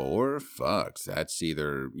 4 fucks. That's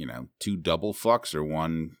either, 2 double fucks or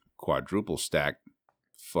 1 quadruple stack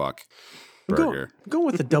fuck burger. Go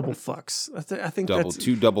with the double fucks. I think that's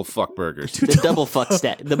 2 double fuck burgers. The double fuck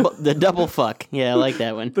stack. The double fuck. Yeah, I like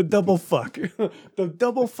that one. The double fuck. The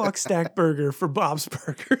double fuck stack burger for Bob's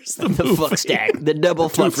Burgers. The fuck stack. The double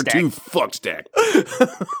fuck stack. 2 fuck stack.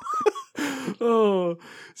 Oh,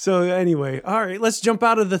 so anyway, all right, let's jump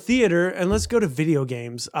out of the theater and let's go to video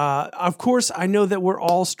games. Of course, I know that we're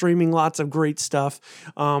all streaming lots of great stuff,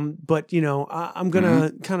 but I'm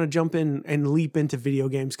gonna kind of jump in and leap into video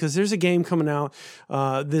games because there's a game coming out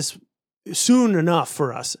this soon enough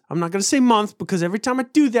for us. I'm not going to say month because every time I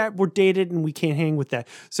do that, we're dated and we can't hang with that.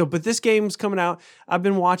 But this game's coming out. I've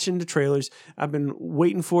been watching the trailers. I've been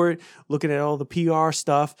waiting for it, looking at all the PR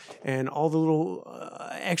stuff and all the little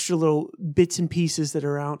extra little bits and pieces that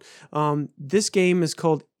are out. This game is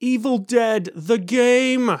called Evil Dead, the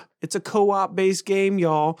game. It's a co-op based game,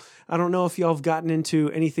 y'all. I don't know if y'all have gotten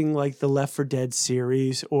into anything like the Left 4 Dead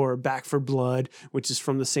series or Back 4 Blood, which is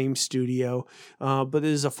from the same studio. But it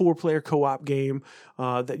is a 4-player co-op game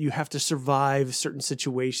that you have to survive certain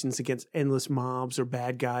situations against endless mobs or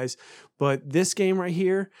bad guys. But this game right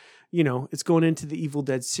here, it's going into the Evil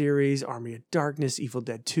Dead series, Army of Darkness, Evil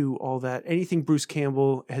Dead 2, all that. Anything Bruce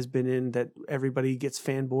Campbell has been in that everybody gets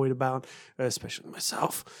fanboyed about, especially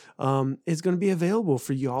myself, is going to be available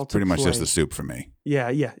for y'all to Pretty much play. just the soup for me. Yeah,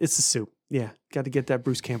 it's the soup. Yeah, got to get that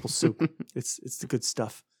Bruce Campbell soup. It's the good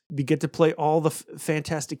stuff. You get to play all the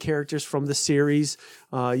fantastic characters from the series.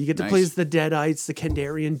 You get to play as the Deadites, the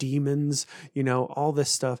Kandarian demons, all this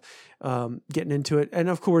stuff. Getting into it. And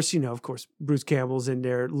of course, Bruce Campbell's in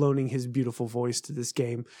there loaning his beautiful voice to this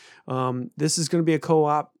game. This is going to be a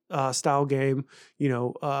co-op style game,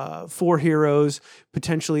 4 heroes,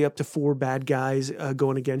 potentially up to 4 bad guys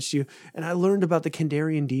going against you. And I learned about the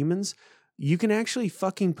Kandarian demons. You can actually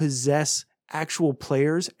fucking possess actual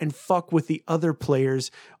players and fuck with the other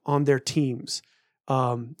players on their teams.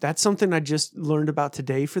 That's something I just learned about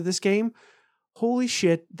today for this game. Holy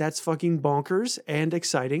shit, that's fucking bonkers and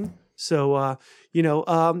exciting. So,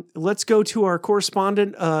 let's go to our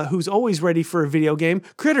correspondent who's always ready for a video game.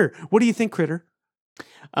 Critter, what do you think, Critter?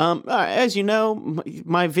 As you know,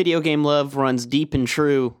 my video game love runs deep and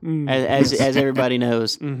true, as everybody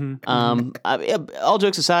knows. All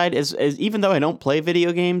jokes aside, as even though I don't play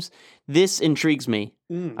video games, this intrigues me.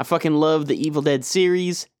 I fucking love the Evil Dead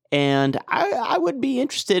series, and I would be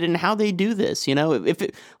interested in how they do this. If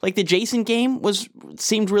it, like the Jason game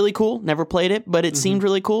seemed really cool. Never played it, but it seemed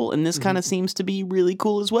really cool, and this kind of seems to be really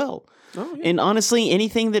cool as well. Oh, yeah. And honestly,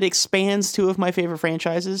 anything that expands 2 of my favorite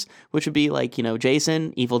franchises, which would be like,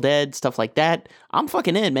 Jason, Evil Dead, stuff like that, I'm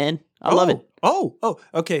fucking in, man. I love it. Oh,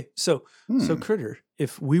 okay. So Critter,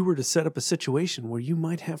 if we were to set up a situation where you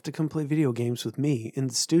might have to come play video games with me in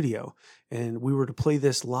the studio, and we were to play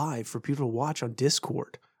this live for people to watch on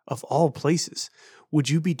Discord, of all places, would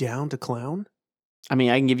you be down to clown? I mean,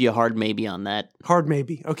 I can give you a hard maybe on that. Hard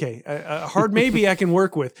maybe. Okay. Hard maybe I can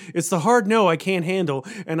work with. It's the hard no I can't handle,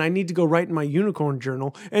 and I need to go write in my unicorn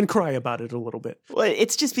journal and cry about it a little bit. Well,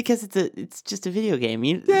 it's just because it's just a video game.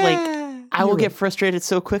 I will you're get frustrated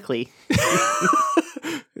so quickly.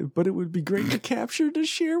 But it would be great to capture to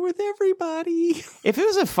share with everybody. If it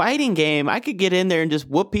was a fighting game, I could get in there and just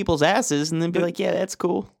whoop people's asses and then be like, yeah, that's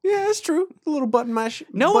cool. Yeah, that's true. A little button mash.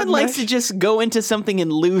 No one likes to just go into something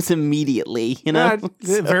and lose immediately, you know?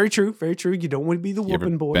 Very true. Very true. You don't want to be the You ever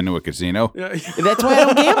whooping boy. been to a casino? That's why I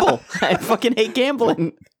don't gamble. I fucking hate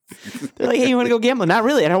gambling. They're like, hey, you want to go gambling? Not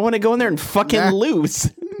really. I don't want to go in there and fucking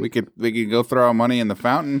lose. We could go throw our money in the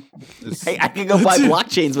fountain. Hey, I could go buy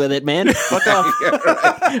blockchains with it, man. Fuck off.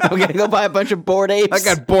 I'm going to go buy a bunch of Bored Apes. I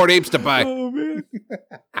got Bored Apes to buy. Oh, man.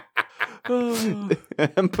 Oh.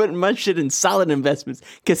 I'm putting my shit in solid investments.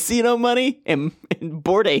 Casino money and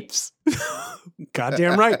Bored Apes.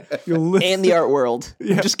 Goddamn right. And the art world.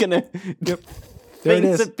 Yeah. I'm just going to... Yep. There it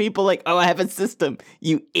Things is. of people like, oh, I have a system.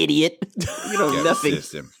 You idiot. You know Yeah, nothing.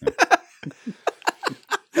 system.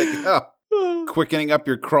 Quickening up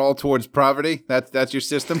your crawl towards poverty. That's your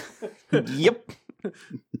system. Yep.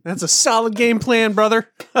 That's a solid game plan, brother.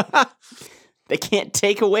 They can't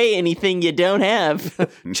take away anything you don't have.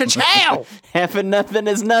 Cha-chow! Having nothing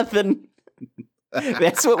is nothing.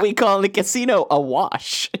 That's what we call in the casino a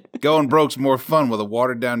wash. Going broke's more fun with a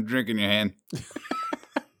watered down drink in your hand.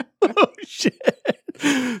 Oh, shit.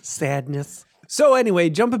 Sadness. So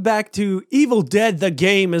anyway, jumping back to Evil Dead, the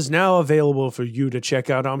game is now available for you to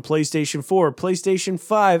check out on PlayStation 4, PlayStation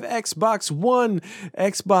 5, Xbox One,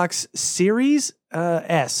 Xbox Series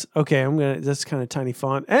S. Okay, that's kind of tiny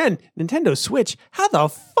font. And Nintendo Switch. How the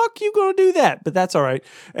fuck you gonna do that? But that's all right.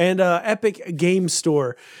 And Epic Game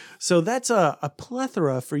Store. So that's a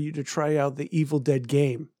plethora for you to try out the Evil Dead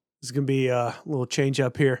game. There's gonna be a little change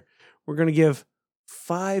up here. We're gonna give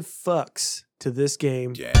 $5 to this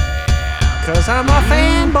game. Yeah. Cause I'm a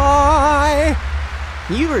fanboy.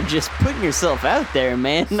 You were just putting yourself out there,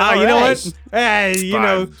 man. You All know right. what? Hey, you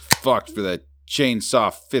know, Fucked for the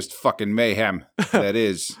chainsaw fist fucking mayhem that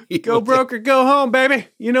is. go broke or go home, baby.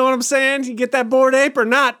 You know what I'm saying? You get that Bored Ape or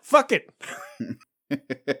not? Fuck it.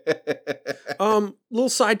 Little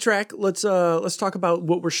sidetrack. Let's talk about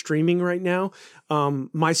what we're streaming right now.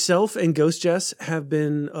 Myself and Ghost Jess have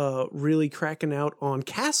been really cracking out on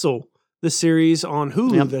Castle, the series on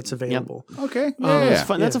Hulu Yep. that's available. Okay. That's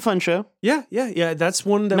fun. That's a fun show. Yeah. That's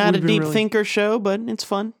one that Not a we've been deep really... thinker show, but it's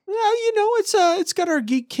fun. Yeah, you know, it's got our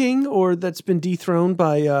Geek King, or that's been dethroned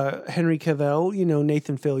by Henry Cavill,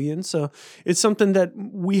 Nathan Fillion. So it's something that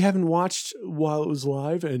we haven't watched while it was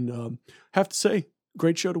live, and have to say,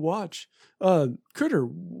 great show to watch. Critter,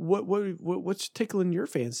 what's tickling your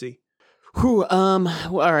fancy? Whew, all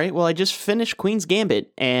right. Well, I just finished Queen's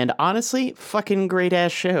Gambit, and honestly, fucking great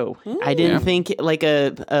ass show. I didn't think like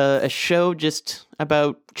a show just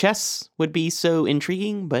about chess would be so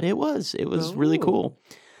intriguing, but it was. It was really cool.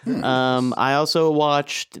 I also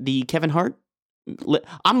watched the Kevin Hart.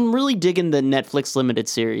 I'm really digging the Netflix limited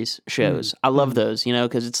series shows. I love those,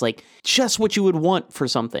 because it's like just what you would want for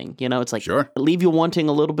something. It's like leave you wanting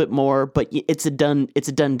a little bit more, but it's a done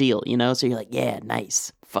deal. So you're like, yeah,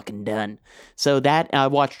 nice, fucking done. So that I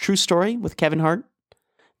watched True Story with Kevin Hart.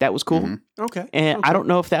 That was cool. Okay, and I don't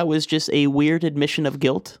know if that was just a weird admission of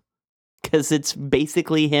guilt, because it's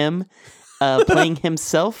basically him playing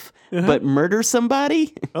himself, but murder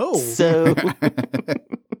somebody. Oh, so.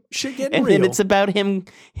 Shit getting and real. then it's about him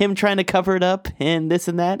trying to cover it up and this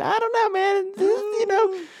and that. I don't know, man.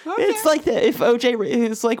 Okay. It's like that.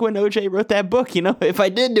 It's like when OJ wrote that book. If I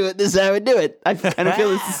did do it, this is how I would do it. I kind of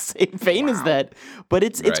feel it's the same vein as that. But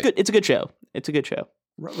it's good. It's a good show. It's a good show.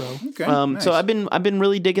 Ruh-roh. Okay. Nice. So I've been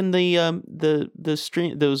really digging the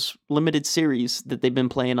stream, those limited series that they've been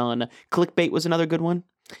playing on. Clickbait was another good one.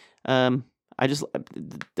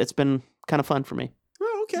 That's been kind of fun for me.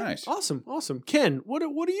 Oh, okay. Nice. Awesome. Ken, what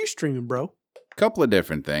are you streaming, bro? Couple of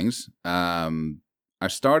different things. I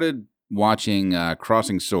started watching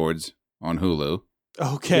Crossing Swords on Hulu.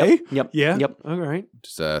 Okay. Yep. Yeah. Yep. All right.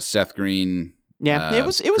 It's Seth Green. Yeah. It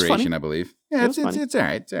was creation, funny. I believe. Yeah, it's all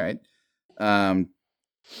right. It's all right.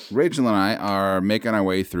 Rachel and I are making our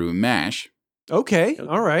way through MASH. Okay.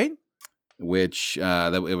 All right. Which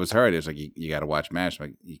it was heard. It was like you got to watch MASH. I'm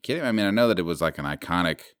like, you kidding? I mean, I know that it was like an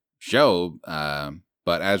iconic show,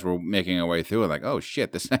 but as we're making our way through it, like, oh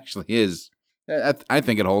shit, this actually is. I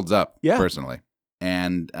think it holds up. Yeah. Personally.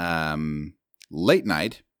 And late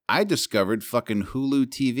night, I discovered fucking Hulu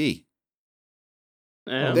TV.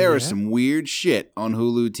 There is some weird shit on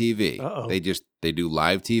Hulu TV. Uh-oh. They do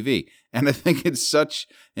live TV. And I think it's such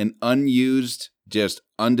an unused, just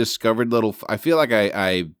undiscovered little... I feel like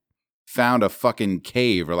I found a fucking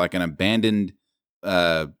cave or like an abandoned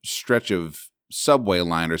stretch of subway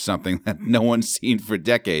line or something that no one's seen for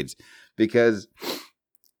decades. Because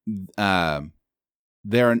there's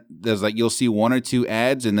like, you'll see one or two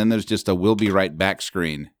ads and then there's just a "we'll be right back"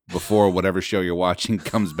 screen before whatever show you're watching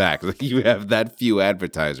comes back. Like, you have that few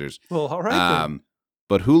advertisers. Well, all right. Then.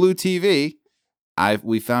 But Hulu TV,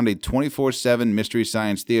 we found a 24/7 Mystery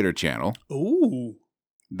Science Theater channel. Ooh.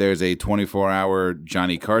 There's a 24-hour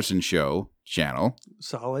Johnny Carson show channel.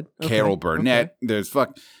 Solid. Carol Burnett. Okay.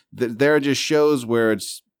 There are just shows where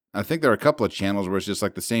I think there are a couple of channels where it's just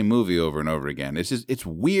like the same movie over and over again. It's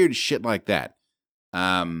weird shit like that.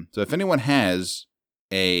 So if anyone has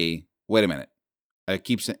wait a minute.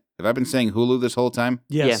 Have I been saying Hulu this whole time?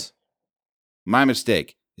 Yes. My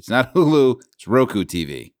mistake. It's not Hulu, it's Roku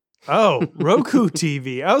TV. Oh, Roku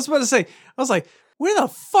TV. I was about to say, where the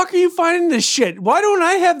fuck are you finding this shit? Why don't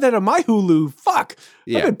I have that on my Hulu? Fuck.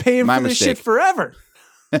 Yeah, I've been paying for this shit forever.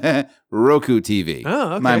 Roku TV.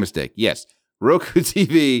 Oh, okay. My mistake. Yes. Roku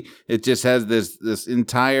TV, it just has this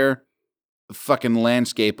entire fucking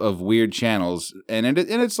landscape of weird channels, and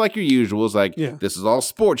it's like your usuals, like this is all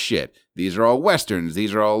sports shit, these are all westerns,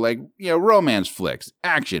 these are all like romance flicks,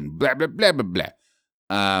 action, blah blah blah blah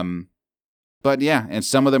blah. But yeah, and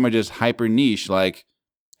some of them are just hyper niche, like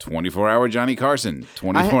 24-hour Johnny Carson,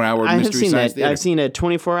 24-hour Mystery Science Theater. I've seen a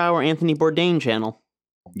 24-hour Anthony Bourdain channel.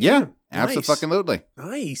 Yeah, Nice. absolutely.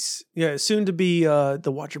 Nice. Yeah, soon to be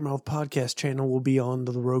the Watch Your Mouth podcast channel will be on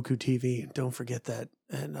the Roku TV. Don't forget that.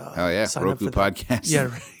 And sign Roku up for that. podcast. Yeah,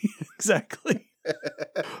 right. Exactly.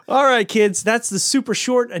 All right, kids, that's the super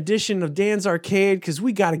short edition of Dan's Arcade because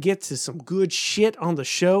we got to get to some good shit on the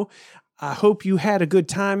show. I hope you had a good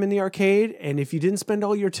time in the arcade, and if you didn't spend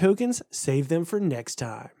all your tokens, save them for next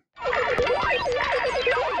time.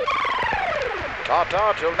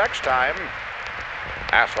 Ta-ta till next time,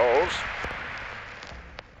 assholes.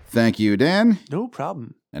 Thank you, Dan. No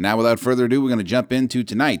problem. And now, without further ado, we're going to jump into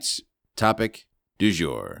tonight's topic du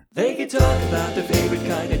jour. They can talk about their favorite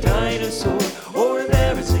kind of dinosaur or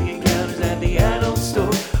embarrassing encounters at the adult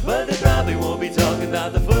store, but they probably won't be talking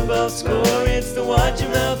about the football score. It's the Watch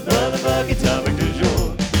Your Mouth motherfucking topic du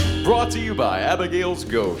jour. Brought to you by Abigail's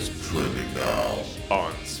Ghost. Trending now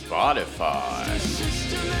on Spotify.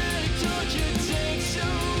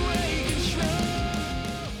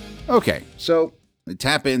 Okay, so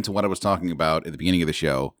tap into what I was talking about at the beginning of the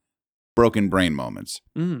show, broken brain moments.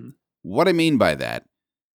 What I mean by that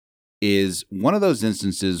is one of those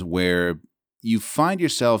instances where you find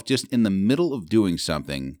yourself just in the middle of doing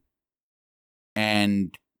something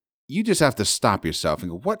and you just have to stop yourself and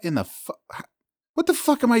go, what the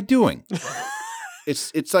fuck am I doing?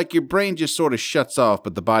 It's like your brain just sort of shuts off,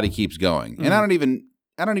 but the body keeps going. And I don't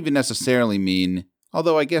even necessarily mean,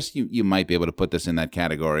 although I guess you might be able to put this in that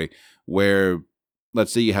category where,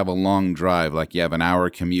 let's say you have a long drive, like you have an hour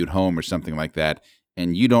commute home or something like that,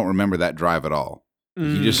 and you don't remember that drive at all.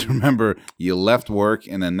 You just remember you left work,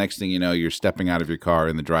 and then next thing you know, you're stepping out of your car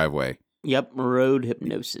in the driveway. Yep, road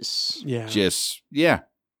hypnosis. Yeah.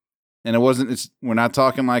 And we're not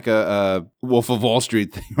talking like a Wolf of Wall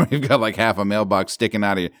Street thing where you've got like half a mailbox sticking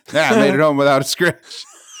out of you. I made it home without a scratch.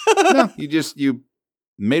 No, you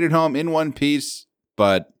made it home in one piece,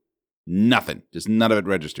 but nothing. Just none of it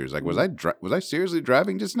registers. Like, was I seriously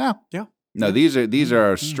driving just now? Yeah. No, these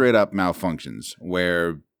are straight up malfunctions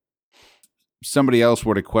where somebody else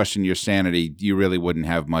were to question your sanity, you really wouldn't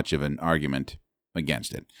have much of an argument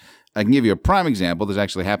against it. I can give you a prime example. This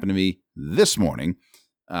actually happened to me this morning.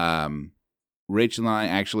 Rachel and I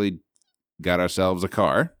actually got ourselves a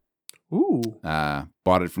car. Ooh.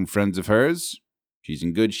 Bought it from friends of hers. She's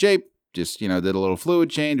in good shape. Just, did a little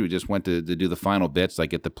fluid change. We just went to do the final bits,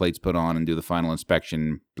 like get the plates put on and do the final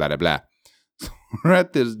inspection, blah, blah, blah. We're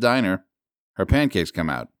at this diner. Her pancakes come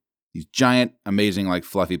out. These giant, amazing, like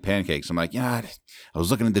fluffy pancakes. I'm like, I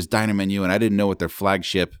was looking at this diner menu and I didn't know what their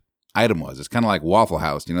flagship item was. It's kind of like Waffle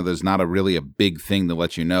House. There's not really a big thing to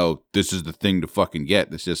let you know this is the thing to fucking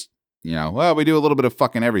get. It's just, we do a little bit of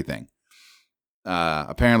fucking everything.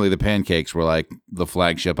 Apparently the pancakes were like the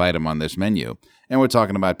flagship item on this menu. And we're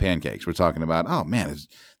talking about pancakes. We're talking about, oh man, it's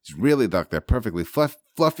really like they're perfectly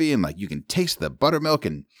fluffy and like you can taste the buttermilk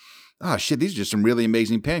and oh shit, these are just some really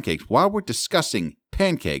amazing pancakes. While we're discussing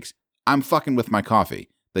pancakes, I'm fucking with my coffee.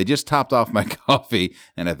 They just topped off my coffee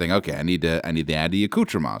and I think, okay, I need to add the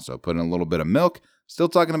accoutrement. So put in a little bit of milk, Still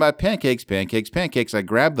talking about pancakes. I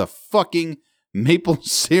grab the fucking maple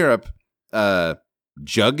syrup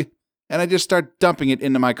jug, and I just start dumping it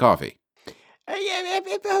into my coffee.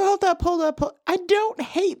 Hold up. I don't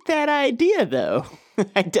hate that idea, though.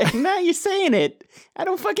 Now you're saying it. I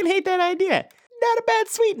don't fucking hate that idea. Not a bad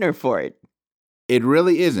sweetener for it. It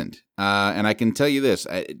really isn't. And I can tell you this.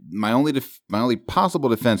 My only possible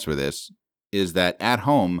defense for this is that at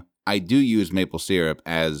home, I do use maple syrup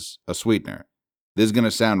as a sweetener. This is going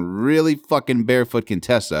to sound really fucking barefoot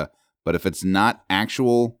Contessa, but if it's not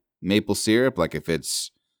actual maple syrup, like if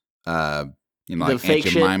it's, like Aunt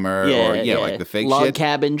Jemima or like the fake log shit.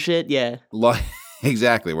 cabin shit, yeah.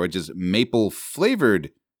 Exactly, where it's just maple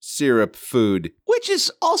flavored syrup food. Which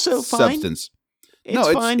is also fine. Substance.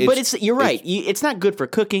 It's fine, but you're right. It's not good for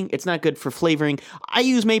cooking. It's not good for flavoring. I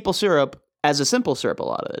use maple syrup as a simple syrup a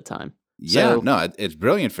lot of the time. Yeah, it's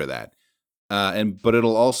brilliant for that. But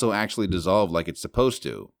it'll also actually dissolve like it's supposed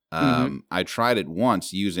to. I tried it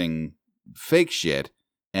once using fake shit,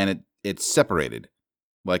 and it separated.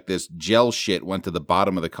 Like this gel shit went to the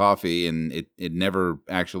bottom of the coffee, and it never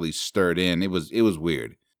actually stirred in. It was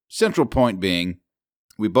weird. Central point being,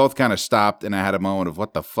 we both kind of stopped, and I had a moment of,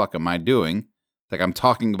 what the fuck am I doing? Like, I'm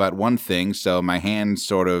talking about one thing, so my hand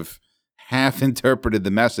sort of half interpreted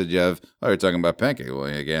the message of, oh, you're talking about pancakes. Well,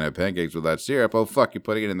 you can't have pancakes without syrup. Oh, fuck, you're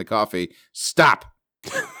putting it in the coffee. Stop.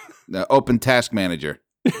 Open Task Manager.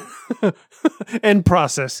 End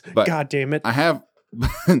process. But God damn it. I have,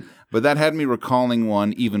 but that had me recalling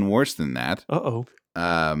one even worse than that. Uh-oh.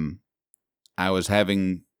 I was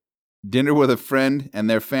having dinner with a friend and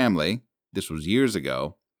their family. This was years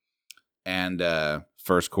ago. And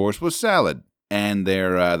first course was salad. And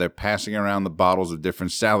they're passing around the bottles of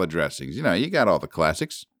different salad dressings. You know, you got all the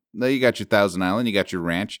classics. You got your Thousand Island, you got your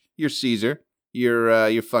ranch, your Caesar,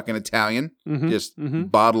 your fucking Italian,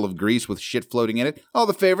 bottle of grease with shit floating in it. All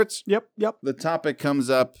the favorites. Yep. The topic comes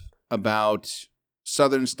up about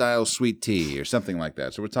Southern style sweet tea or something like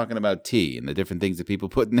that. So we're talking about tea and the different things that people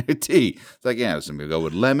put in their tea. It's like, some people go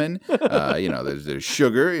with lemon. There's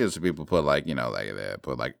sugar. Some people put they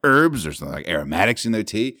put herbs or something like aromatics in their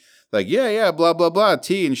tea. Like, blah, blah, blah,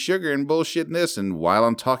 tea and sugar and bullshit and this. And while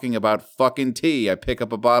I'm talking about fucking tea, I pick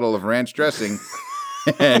up a bottle of ranch dressing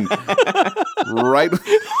and right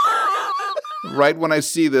when I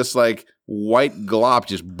see this, white glop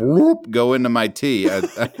just bloop, go into my tea.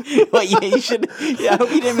 Well, you should. I hope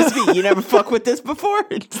you didn't misspeak. You never fuck with this before.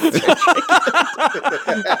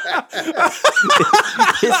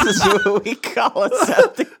 This is what we call it.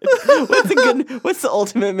 Something. What's the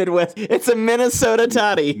ultimate Midwest? It's a Minnesota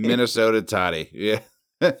toddy. Minnesota toddy. Yeah.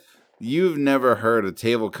 You've never heard a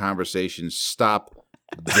table conversation stop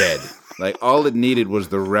dead. Like, all it needed was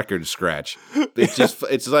the record scratch.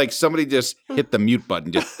 It's like somebody just hit the mute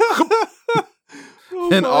button. Just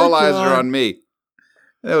and all eyes are on me.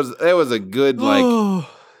 It was a good,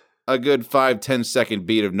 a good 5-10 second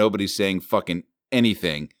beat of nobody saying fucking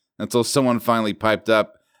anything until someone finally piped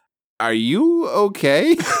up, "Are you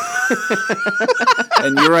okay?"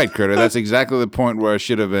 And you're right, Critter. That's exactly the point where I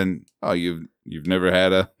should have been, "Oh, you've never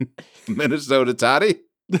had a Minnesota toddy?"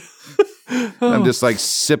 I'm just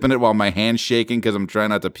sipping it while my hand's shaking because I'm trying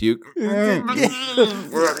not to puke.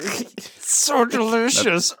 So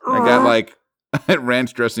delicious. I got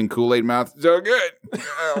ranch dressing Kool-Aid mouth. So good.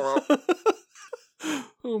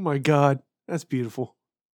 Oh my God. That's beautiful.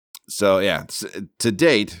 So yeah, to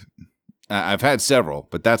date, I've had several,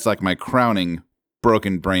 but that's my crowning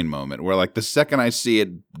broken brain moment where the second I see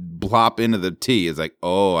it blop into the tea, it's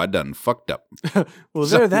oh, I done fucked up. Well,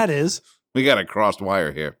 there that is. We got a crossed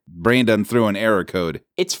wire here. Brain done threw an error code.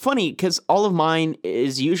 It's funny because all of mine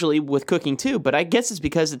is usually with cooking too, but I guess it's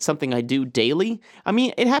because it's something I do daily. I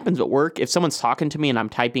mean, it happens at work. If someone's talking to me and I'm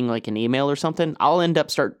typing an email or something, I'll end up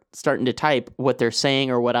starting to type what they're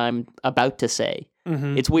saying or what I'm about to say.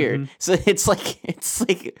 Mm-hmm, it's weird. Mm-hmm. So it's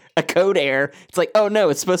like a code error. It's oh no,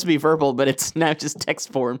 it's supposed to be verbal, but it's now just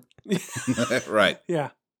text form. Right.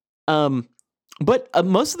 Yeah. But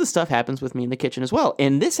most of the stuff happens with me in the kitchen as well.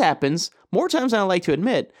 And this happens more times than I like to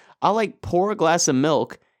admit. I'll pour a glass of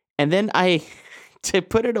milk and then to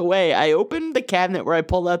put it away, I open the cabinet where I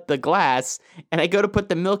pull out the glass and I go to put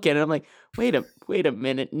the milk in and I'm like, wait a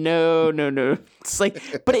minute. No. It's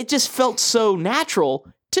but it just felt so natural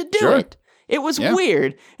to do it. It was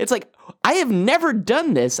weird. It's I have never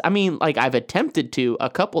done this. I mean, I've attempted to a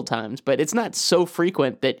couple times, but it's not so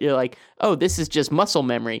frequent that you're oh, this is just muscle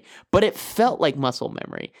memory. But it felt like muscle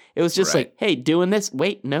memory. It was just hey, doing this.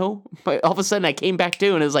 Wait, no. But all of a sudden I came back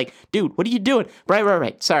to and it was dude, what are you doing?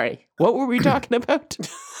 Right. Sorry. What were we talking about?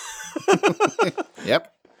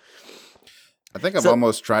 Yep. I think I've So-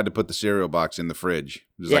 almost tried to put the cereal box in the fridge.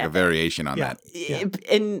 There's like Yeah. a variation on Yeah. that.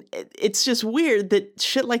 And it's just weird that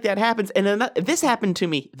shit like that happens. And this happened to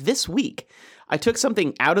me this week. I took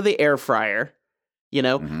something out of the air fryer. You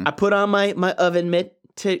know, Mhm. I put on my oven mitt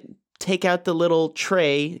to take out the little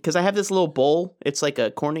tray because I have this little bowl. It's like a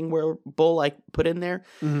Corningware bowl I put in there.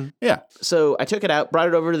 Yeah. So I took it out, brought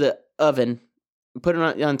it over to the oven, put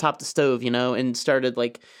it on top of the stove, you know, and started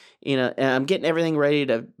and I'm getting everything ready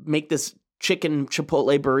to make this chicken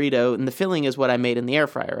chipotle burrito, and the filling is what I made in the air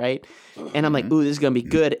fryer, right? And I'm like, ooh, this is gonna be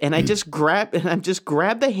good. And I just grab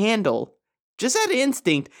the handle, just out of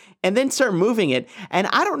instinct, and then start moving it. And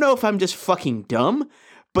I don't know if I'm just fucking dumb,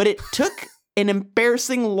 but it took an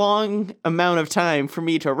embarrassing long amount of time for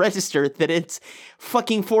me to register that it's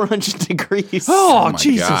fucking 400 degrees. Oh, my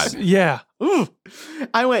Jesus. God. Yeah. Ooh.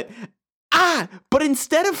 I went, but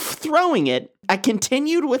instead of throwing it, I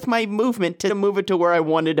continued with my movement to move it to where I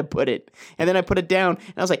wanted to put it. And then I put it down,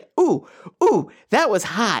 and I was like, ooh, that was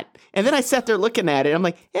hot. And then I sat there looking at it. I'm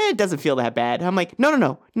like, it doesn't feel that bad. I'm like, no,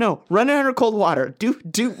 run it under cold water.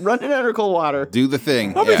 Run it under cold water. Do the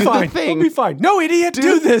thing. I'll be Yeah. fine. thing. I'll be fine. No, idiot,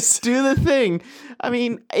 do this. Do the thing. I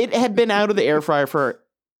mean, it had been out of the air fryer for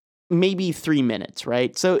maybe 3 minutes,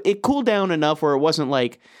 right? So it cooled down enough where it wasn't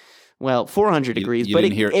like, 400 degrees. You but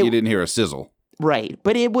didn't you didn't hear a sizzle. Right,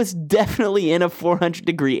 but it was definitely in a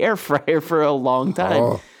 400-degree air fryer for a long time.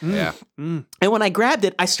 Oh, yeah. And when I grabbed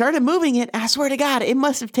it, I started moving it. I swear to God, it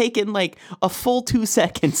must have taken like a full 2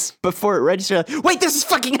 seconds before it registered. Wait, this is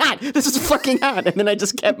fucking hot. This is fucking hot. And then I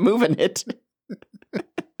just kept moving it.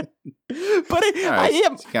 But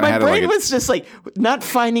my brain was just like not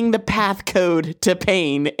finding the path code to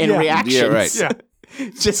pain and reactions. Yeah, right. Yeah.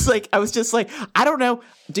 Just like, I was just like, I don't know,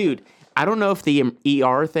 dude. I don't know if the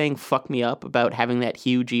ER thing fucked me up about having that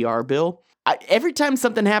huge ER bill. Every time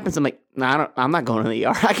something happens, I'm like, nah, I'm not going to the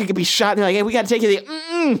ER. I could be shot. And they're like, hey, we got to take you to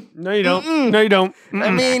the. No, you don't. No, you don't.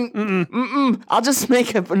 I mean, I'll just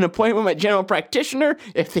make an appointment with my general practitioner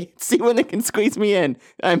if they see when they can squeeze me in.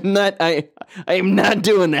 I am not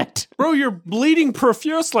doing that. Bro, you're bleeding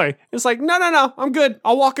profusely. It's like, no, I'm good.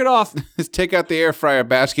 I'll walk it off. Just take out the air fryer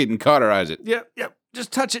basket and cauterize it. Yep.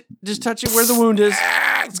 Just touch it. Just touch it where the wound is.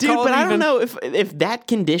 Let's Dude, call it but I don't even. know if that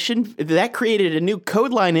condition, that created a new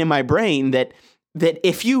code line in my brain that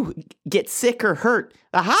if you get sick or hurt,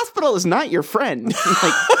 the hospital is not your friend.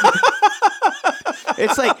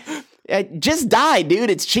 It's like, just die, dude.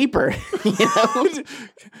 It's cheaper. You know?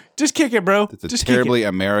 Just kick it, bro. It's a Just kick terribly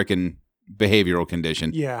American behavioral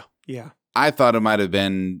condition. it. Yeah. I thought it might have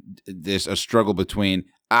been a struggle between,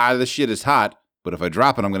 this shit is hot, but if I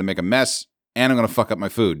drop it, I'm going to make a mess and I'm going to fuck up my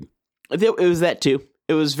food. It was that too.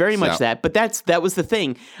 It was very much So- that. But that was the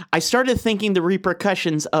thing. I started thinking the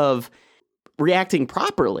repercussions of reacting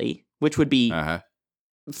properly, which would be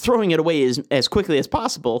throwing it away as quickly as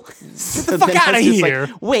possible. Get the fuck out of here.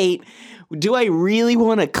 Wait, do I really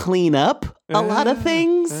want to clean up a lot of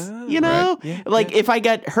things? You know? Right. If I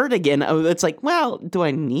got hurt again, it's like, well, do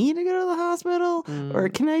I need to go to the hospital? Or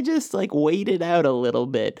can I just wait it out a little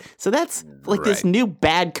bit? So that's this Right. new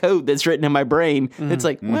bad code that's written in my brain. It's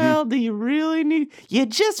like, well, do you really need... You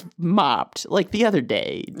just mopped the other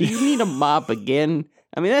day. Do you need to mop again?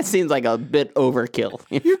 I mean, that seems like a bit overkill.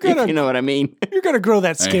 If you know what I mean. You're going to grow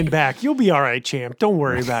that skin back. You'll be all right, champ. Don't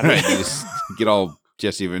worry about Right. it. You just get all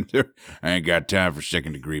Jesse Ventura. I ain't got time for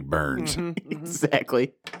second-degree burns.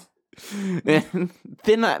 Exactly. then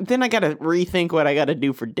I gotta rethink what I gotta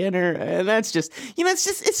do for dinner, and that's just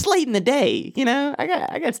it's late in the day. You know,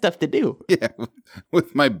 I got stuff to do. Yeah,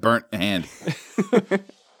 with my burnt hand.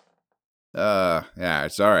 Yeah,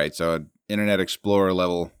 it's all right. So, Internet Explorer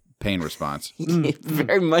level pain response.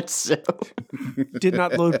 Very much so. Did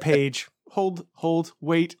not load page. Hold,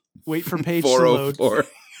 wait for page to load. 404.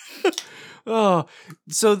 Oh,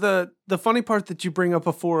 so the funny part that you bring up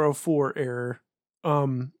a 404 error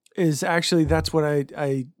is actually that's what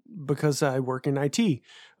I because I work in IT.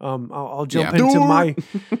 I'll jump into my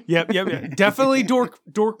yep definitely dork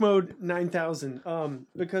mode 9000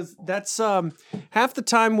 because that's half the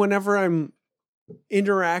time whenever I'm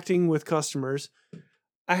interacting with customers,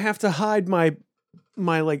 I have to hide my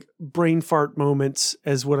brain fart moments,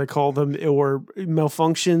 as what I call them, or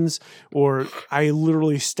malfunctions, or I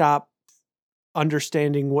literally stop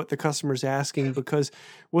understanding what the customer's asking because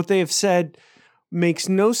what they have said makes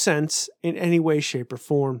no sense in any way, shape, or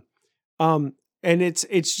form. And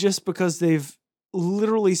it's just because they've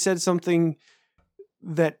literally said something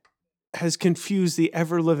that has confused the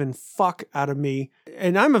ever-living fuck out of me.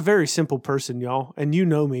 And I'm a very simple person, y'all. And you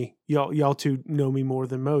know me. Y'all two know me more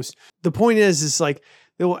than most. The point is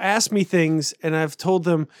They will ask me things, and I've told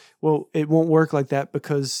them, well, it won't work like that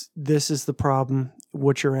because this is the problem.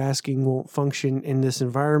 What you're asking won't function in this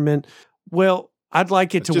environment. Well, I'd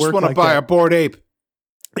like it to work like that. Just want to buy a Bored Ape.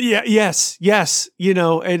 Yeah. Yes.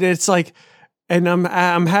 And it's like, and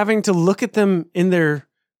I'm having to look at them in their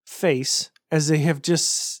face as they have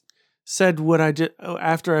just said what I did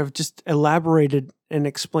after I've just elaborated and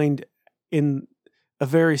explained in a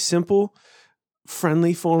very simple,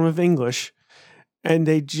 friendly form of English. And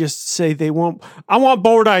they just say I want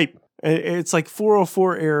Bored Ape. It's like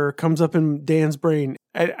 404 error comes up in Dan's brain.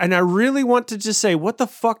 And I really want to just say, what the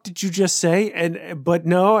fuck did you just say? But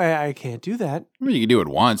no, I can't do that. I mean, you can do it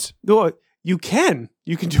once. No, you can.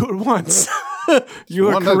 You can do it once. You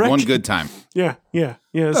are correct. One good time. Yeah.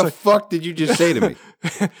 What the fuck did you just say to me?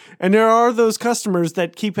 And there are those customers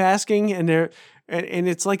that keep asking, and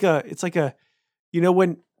it's like a,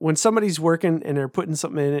 when somebody's working and they're putting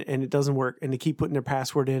something in it and it doesn't work, and they keep putting their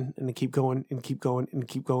password in and they keep going and keep going and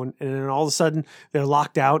keep going, and then all of a sudden they're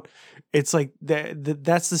locked out. It's like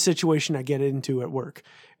that's the situation I get into at work.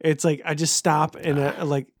 It's like I just stop and they're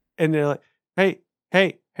like, hey,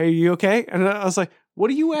 you okay? And I was like, what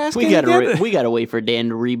are you asking? We gotta wait for Dan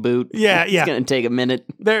to reboot. Yeah. It's gonna take a minute.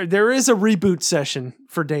 There is a reboot session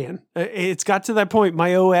for Dan. It's got to that point.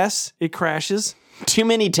 My OS, it crashes. Too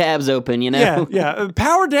many tabs open, you know? Yeah.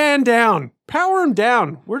 Power Dan down. Power him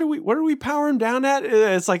down. Where do we power him down at?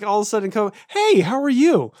 It's like all of a sudden hey, how are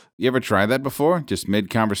you? You ever tried that before? Just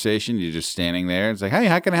mid-conversation, you're just standing there. It's like, hey,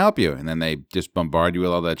 how can I help you? And then they just bombard you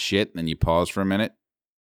with all that shit, and then you pause for a minute.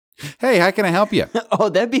 Hey, how can I help you? Oh,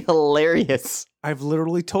 that'd be hilarious. I've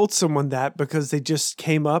literally told someone that because they just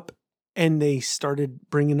came up and they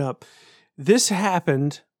started bringing up, this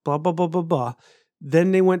happened, blah, blah, blah, blah, blah.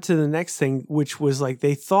 Then they went to the next thing, which was like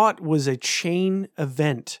they thought was a chain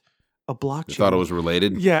event, a blockchain. They thought it was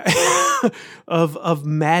related? Yeah, of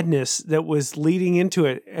madness that was leading into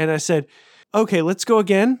it. And I said, okay, let's go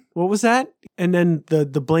again. What was that? And then the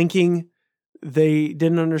blinking, they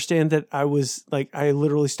didn't understand that I was like, I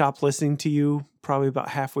literally stopped listening to you probably about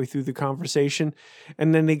halfway through the conversation.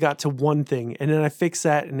 And then they got to one thing. And then I fixed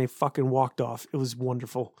that and they fucking walked off. It was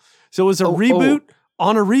wonderful. So it was a reboot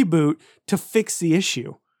on a reboot to fix the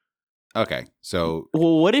issue. Okay, so...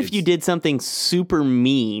 Well, what if you did something super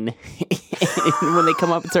mean and when they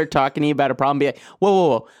come up and start talking to you about a problem, be like,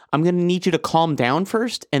 whoa, I'm going to need you to calm down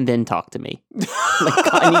first and then talk to me.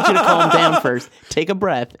 I need you to calm down first, take a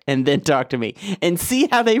breath, and then talk to me. And see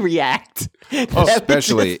how they react.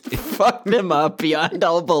 Especially... fuck them up beyond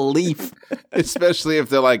all belief. Especially if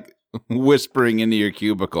they're like whispering into your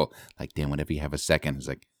cubicle. Like, Dan, whenever you have a second, it's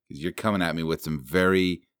like, you're coming at me with some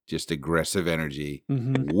very... just aggressive energy,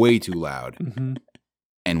 way too loud,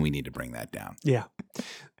 and we need to bring that down. Yeah.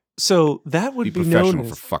 So that would be professional, known as,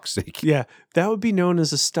 for fuck's sake. Yeah, that would be known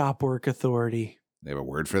as a stop work authority. They have a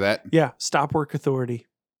word for that? Yeah, stop work authority.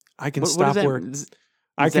 I can What stop does that- work. does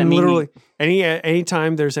I that can mean literally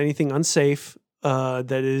anytime there's anything unsafe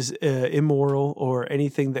that is immoral or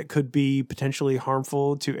anything that could be potentially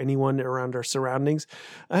harmful to anyone around our surroundings,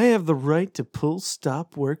 I have the right to pull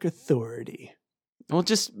stop work authority. Well,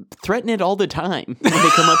 just threaten it all the time. When they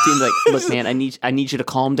come up to you and be like, look, man, I need you to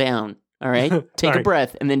calm down. All right? Take All a right.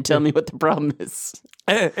 breath and then tell me what the problem is.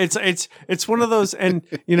 It's one of those, and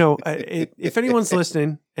you know, if anyone's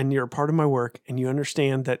listening and you're a part of my work and you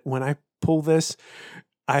understand that when I pull this,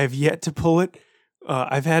 I have yet to pull it.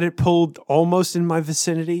 I've had it pulled almost in my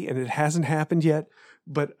vicinity and it hasn't happened yet,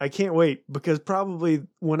 but I can't wait because probably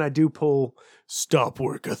when I do pull stop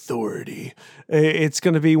work authority, it's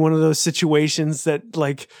going to be one of those situations that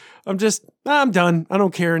like, I'm done. I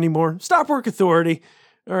don't care anymore. Stop work authority.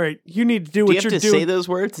 All right, you need to do what you have you're to doing. say those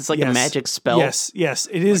words? It's like a Yes. magic spell. Yes.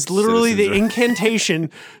 It is Like literally the citizens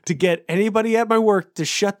incantation to get anybody at my work to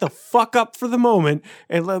shut the fuck up for the moment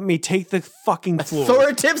and let me take the fucking floor.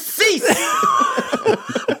 Authoritative cease!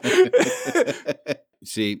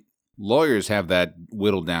 See, lawyers have that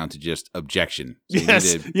whittled down to just objection. So you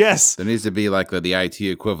Yes. need to- Yes. There needs to be like the IT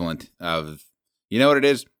equivalent of, you know what it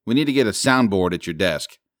is? We need to get a soundboard at your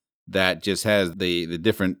desk that just has the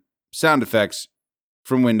different sound effects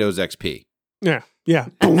from Windows XP. Yeah.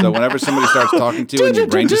 So whenever somebody starts talking to you and your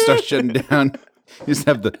brain just starts shutting down, you just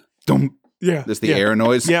have the dum. Yeah. That's the air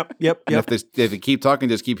noise. Yep. And if they keep talking,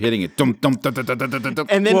 just keep hitting it. Dum, dum, dum, dum, dum, dum, dum, dum.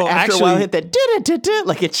 And then Well, after a while, actually- hit that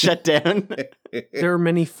like it's shut down. There are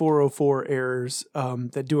many 404 errors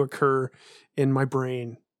that do occur in my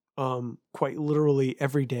brain quite literally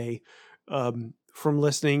every day from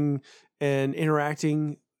listening and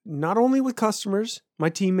interacting not only with customers, my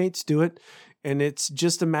teammates do it, and it's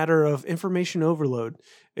just a matter of information overload.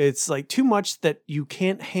 It's like too much that you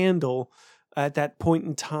can't handle at that point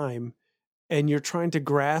in time and you're trying to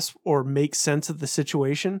grasp or make sense of the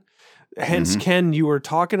situation. Hence, Ken, you were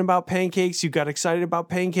talking about pancakes. You got excited about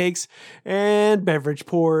pancakes and beverage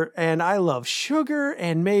pour. And I love sugar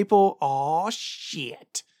and maple. Oh,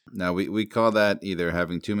 shit. Now, we call that either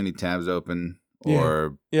having too many tabs open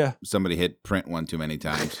or somebody hit print one too many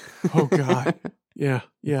times. Oh, God. Yeah.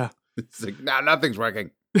 It's like, no, nothing's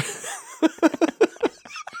working.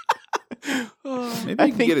 Maybe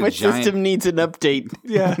I think my system needs an update.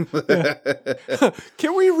 Yeah.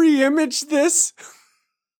 Can we re-image this?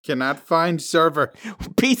 Cannot find server.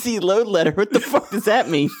 PC load letter. What the fuck does that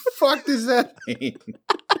mean? Fuck does that mean?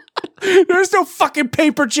 There's no fucking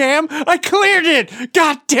paper jam. I cleared it.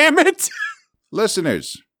 God damn it.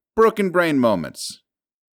 Listeners, broken brain moments.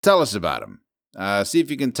 Tell us about them. See if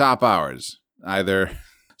you can top ours. Either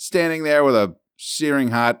standing there with a searing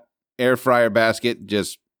hot air fryer basket,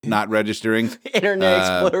 just not registering.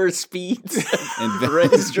 Internet Explorer speeds.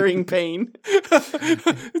 Registering pain.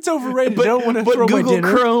 It's overrated. I don't want to throw Google my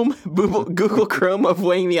dinner. Google Chrome of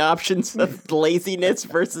weighing the options of laziness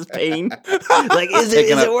versus pain. Like, is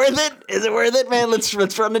it worth it? Is it worth it, man? Let's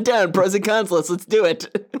run it down. Pros and cons. Let's do it.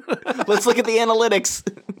 Let's look at the analytics.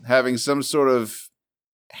 Having some sort of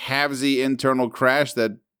halvesy internal crash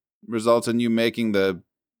that results in you making the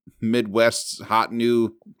Midwest's hot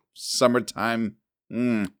new summertime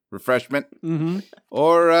refreshment.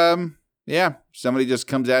 Or somebody just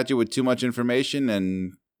comes at you with too much information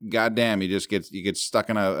and goddamn, you get stuck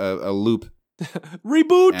in a loop.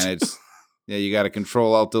 Reboot. And it's you got to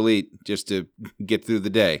Control Alt Delete just to get through the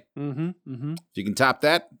day. If you can top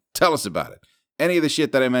that, tell us about it. Any of the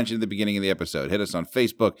shit that I mentioned at the beginning of the episode, hit us on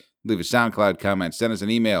Facebook, leave a SoundCloud comment, send us an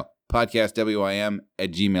email,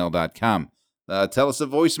 podcastwim@gmail.com. Tell us a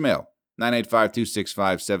voicemail,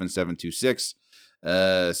 985-265-7726.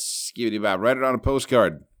 Skibidi Bob, write it on a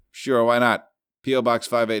postcard. Sure, why not? P.O. Box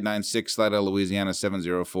 5896, Slidell, Louisiana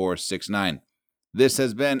 70469. This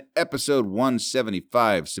has been episode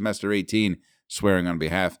 175, semester 18, swearing on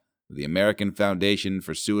behalf of the American Foundation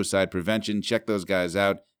for Suicide Prevention. Check those guys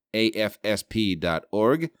out,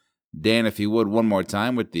 afsp.org. Dan, if you would, one more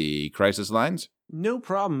time with the crisis lines. No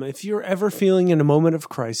problem. If you're ever feeling in a moment of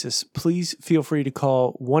crisis, please feel free to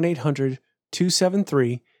call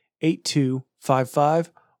 1-800-273-8255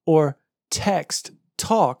 or text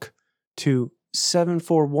TALK to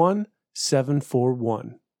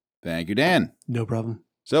 741-741. Thank you, Dan. No problem.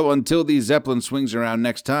 So until the Zeppelin swings around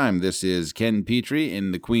next time, this is Ken Petrie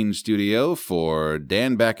in the Queen Studio for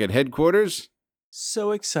Dan back at headquarters.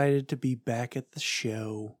 So excited to be back at the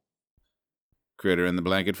show. Critter in the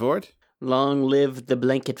Blanket Fort. Long live the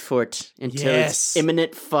blanket fort until its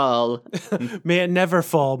imminent fall. May it never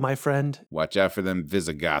fall, my friend. Watch out for them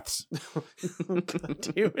Visigoths. God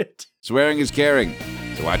damn it. Swearing is caring,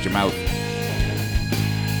 so watch your mouth.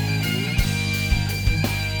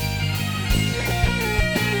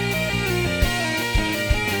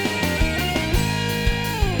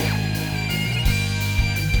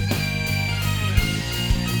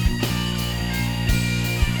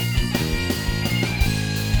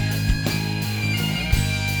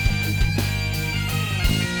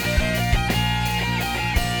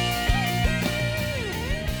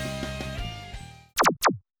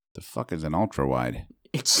 Fuck is an ultra wide?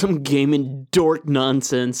 It's some gaming dork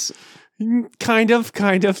nonsense. Kind of,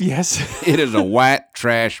 yes. It is a white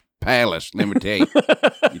trash palace, let me tell you.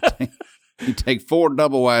 You take 4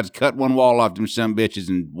 double wides, cut one wall off them some bitches,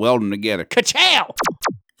 and weld them together. Ka-chow!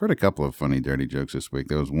 I've heard a couple of funny, dirty jokes this week.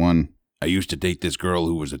 There was one, I used to date this girl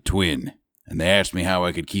who was a twin, and they asked me how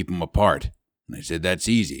I could keep them apart. And I said, that's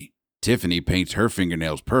easy. Tiffany paints her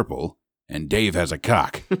fingernails purple, and Dave has a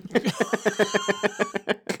cock.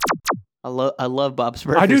 I love Bob's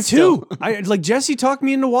Burgers. I do still. too. Jesse talked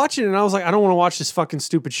me into watching it, and I was like, I don't want to watch this fucking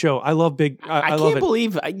stupid show. I love big. I love can't it.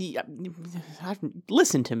 believe.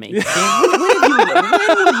 Listen to me. When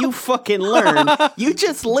will you fucking learn? You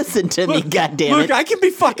just listen to me, goddammit. Look, I can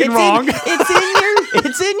be fucking wrong.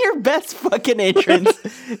 It's in your best fucking interest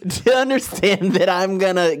to understand that I'm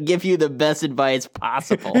gonna give you the best advice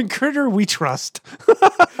possible. And Critter, we trust.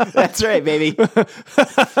 That's right, baby.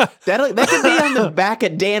 That could be on the back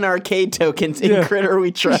of Dan Arcade tokens in Critter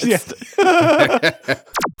We Trust.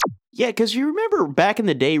 Yeah, because you remember back in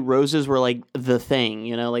the day, roses were like the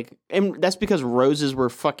thing, and that's because roses were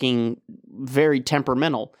fucking very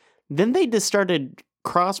temperamental. Then they just started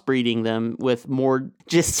crossbreeding them with more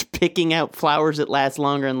just picking out flowers that last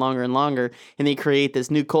longer and longer and longer, and they create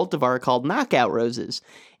this new cultivar called knockout roses.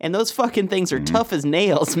 And those fucking things are tough as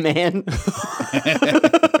nails, man.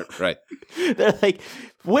 Right. They're like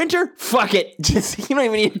Winter, fuck it. Just you don't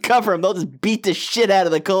even need to cover them. They'll just beat the shit out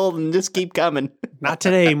of the cold and just keep coming. Not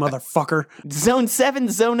today, motherfucker. Zone 7,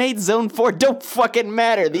 Zone 8, Zone 4 don't fucking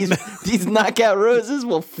matter. These knockout roses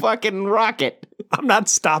will fucking rock it. I'm not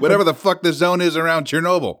stopping. Whatever the fuck the zone is around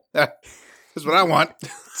Chernobyl. That's what I want.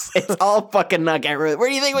 It's all fucking knockout roses. Where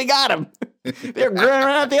do you think we got them? They're growing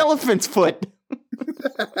around the elephant's foot.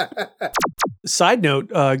 Side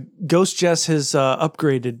note, Ghost Jess has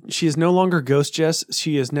upgraded. She is no longer Ghost Jess.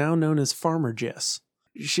 She is now known as Farmer Jess.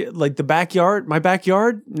 She, like the backyard, my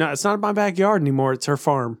backyard? No, it's not my backyard anymore. It's her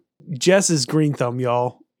farm. Jess's green thumb,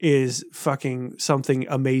 y'all, is fucking something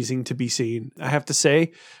amazing to be seen. I have to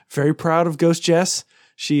say, very proud of Ghost Jess.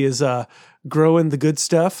 She is growing the good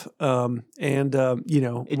stuff. You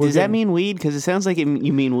know. Does that mean weed? Because it sounds like you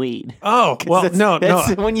mean weed. Oh, well, no.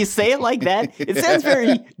 When you say it like that, it sounds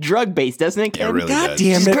very drug-based, doesn't it, Ken? It really God does.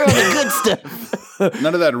 damn She's it. growing the good stuff.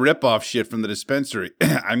 None of that rip-off shit from the dispensary.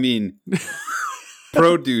 I mean,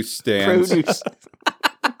 produce stands Produce.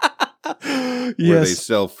 where they Yes.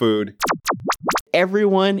 sell food.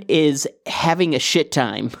 Everyone is having a shit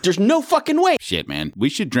time. There's no fucking way. Shit, man. We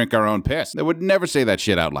should drink our own piss. They would never say that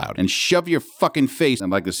shit out loud. And shove your fucking face. I'd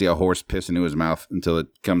like to see a horse piss into his mouth until it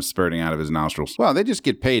comes spurting out of his nostrils. Wow, they just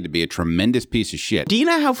get paid to be a tremendous piece of shit. Do you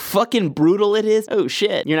know how fucking brutal it is? Oh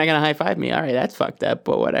shit, you're not gonna high five me. All right, that's fucked up,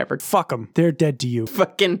 but whatever. Fuck them. They're dead to you.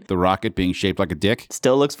 Fucking The rocket being shaped like a dick?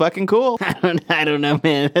 still looks fucking cool. I don't know,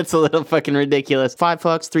 man. That's a little fucking ridiculous. 5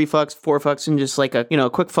 fucks, 3 fucks, 4 fucks, and just like a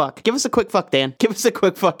quick fuck. Give us a quick fuck, Dan. Give us a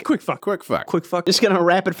quick fuck. Quick fuck. Quick fuck. Quick fuck. Just gonna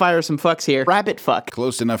rapid fire some fucks here. Rapid fuck.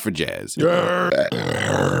 Close enough for jazz.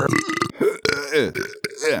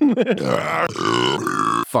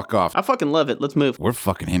 Fuck off. I fucking love it. Let's move. We're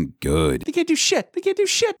fucking him good. They can't do shit. They can't do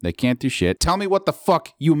shit. They can't do shit. Tell me what the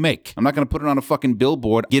fuck you make. I'm not gonna put it on a fucking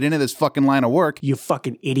billboard. Get into this fucking line of work. You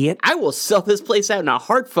fucking idiot. I will sell this place out in a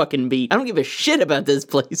heart fucking beat. I don't give a shit about this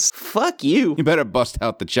place. Fuck you. You better bust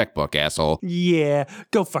out the checkbook, asshole. Yeah,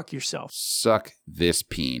 go fuck yourself. Suck this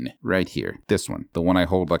peen. Right here. This one. The one I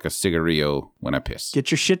hold like a cigarillo when I piss.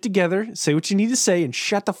 Get your shit together, say what you need to say, and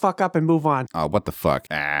shut the fuck up and move on. Oh, what the fuck?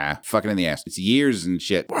 Fucking in the ass. It's years and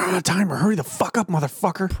shit. We're on a timer. Hurry the fuck up,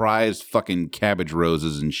 motherfucker. Prized fucking cabbage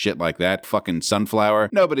roses and shit like that. Fucking sunflower.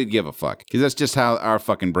 Nobody'd give a fuck. Because that's just how our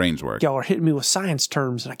fucking brains work. Y'all are hitting me with science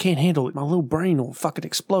terms, and I can't handle it. My little brain will fucking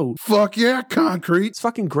explode. Fuck yeah, concrete. It's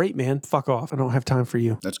fucking great, man. Fuck off. I don't have time for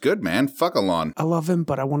you. That's good, man. Fuck a lawn. I love him,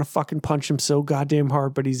 but I want to fucking punch him so goddamn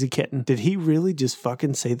hard, but he's a kitten. Did he really just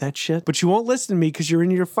fucking say that shit? But you won't listen to me because you're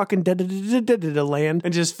in your fucking land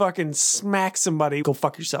and just fucking smack somebody. Go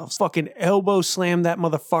fuck yourselves. Fucking elbow slam that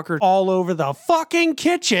motherfucker all over the fucking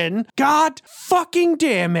kitchen. God fucking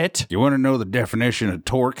damn it. You want to know the definition of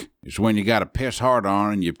torque? It's when you got a piss hard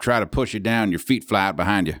on and you try to push it down, your feet fly out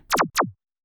behind you.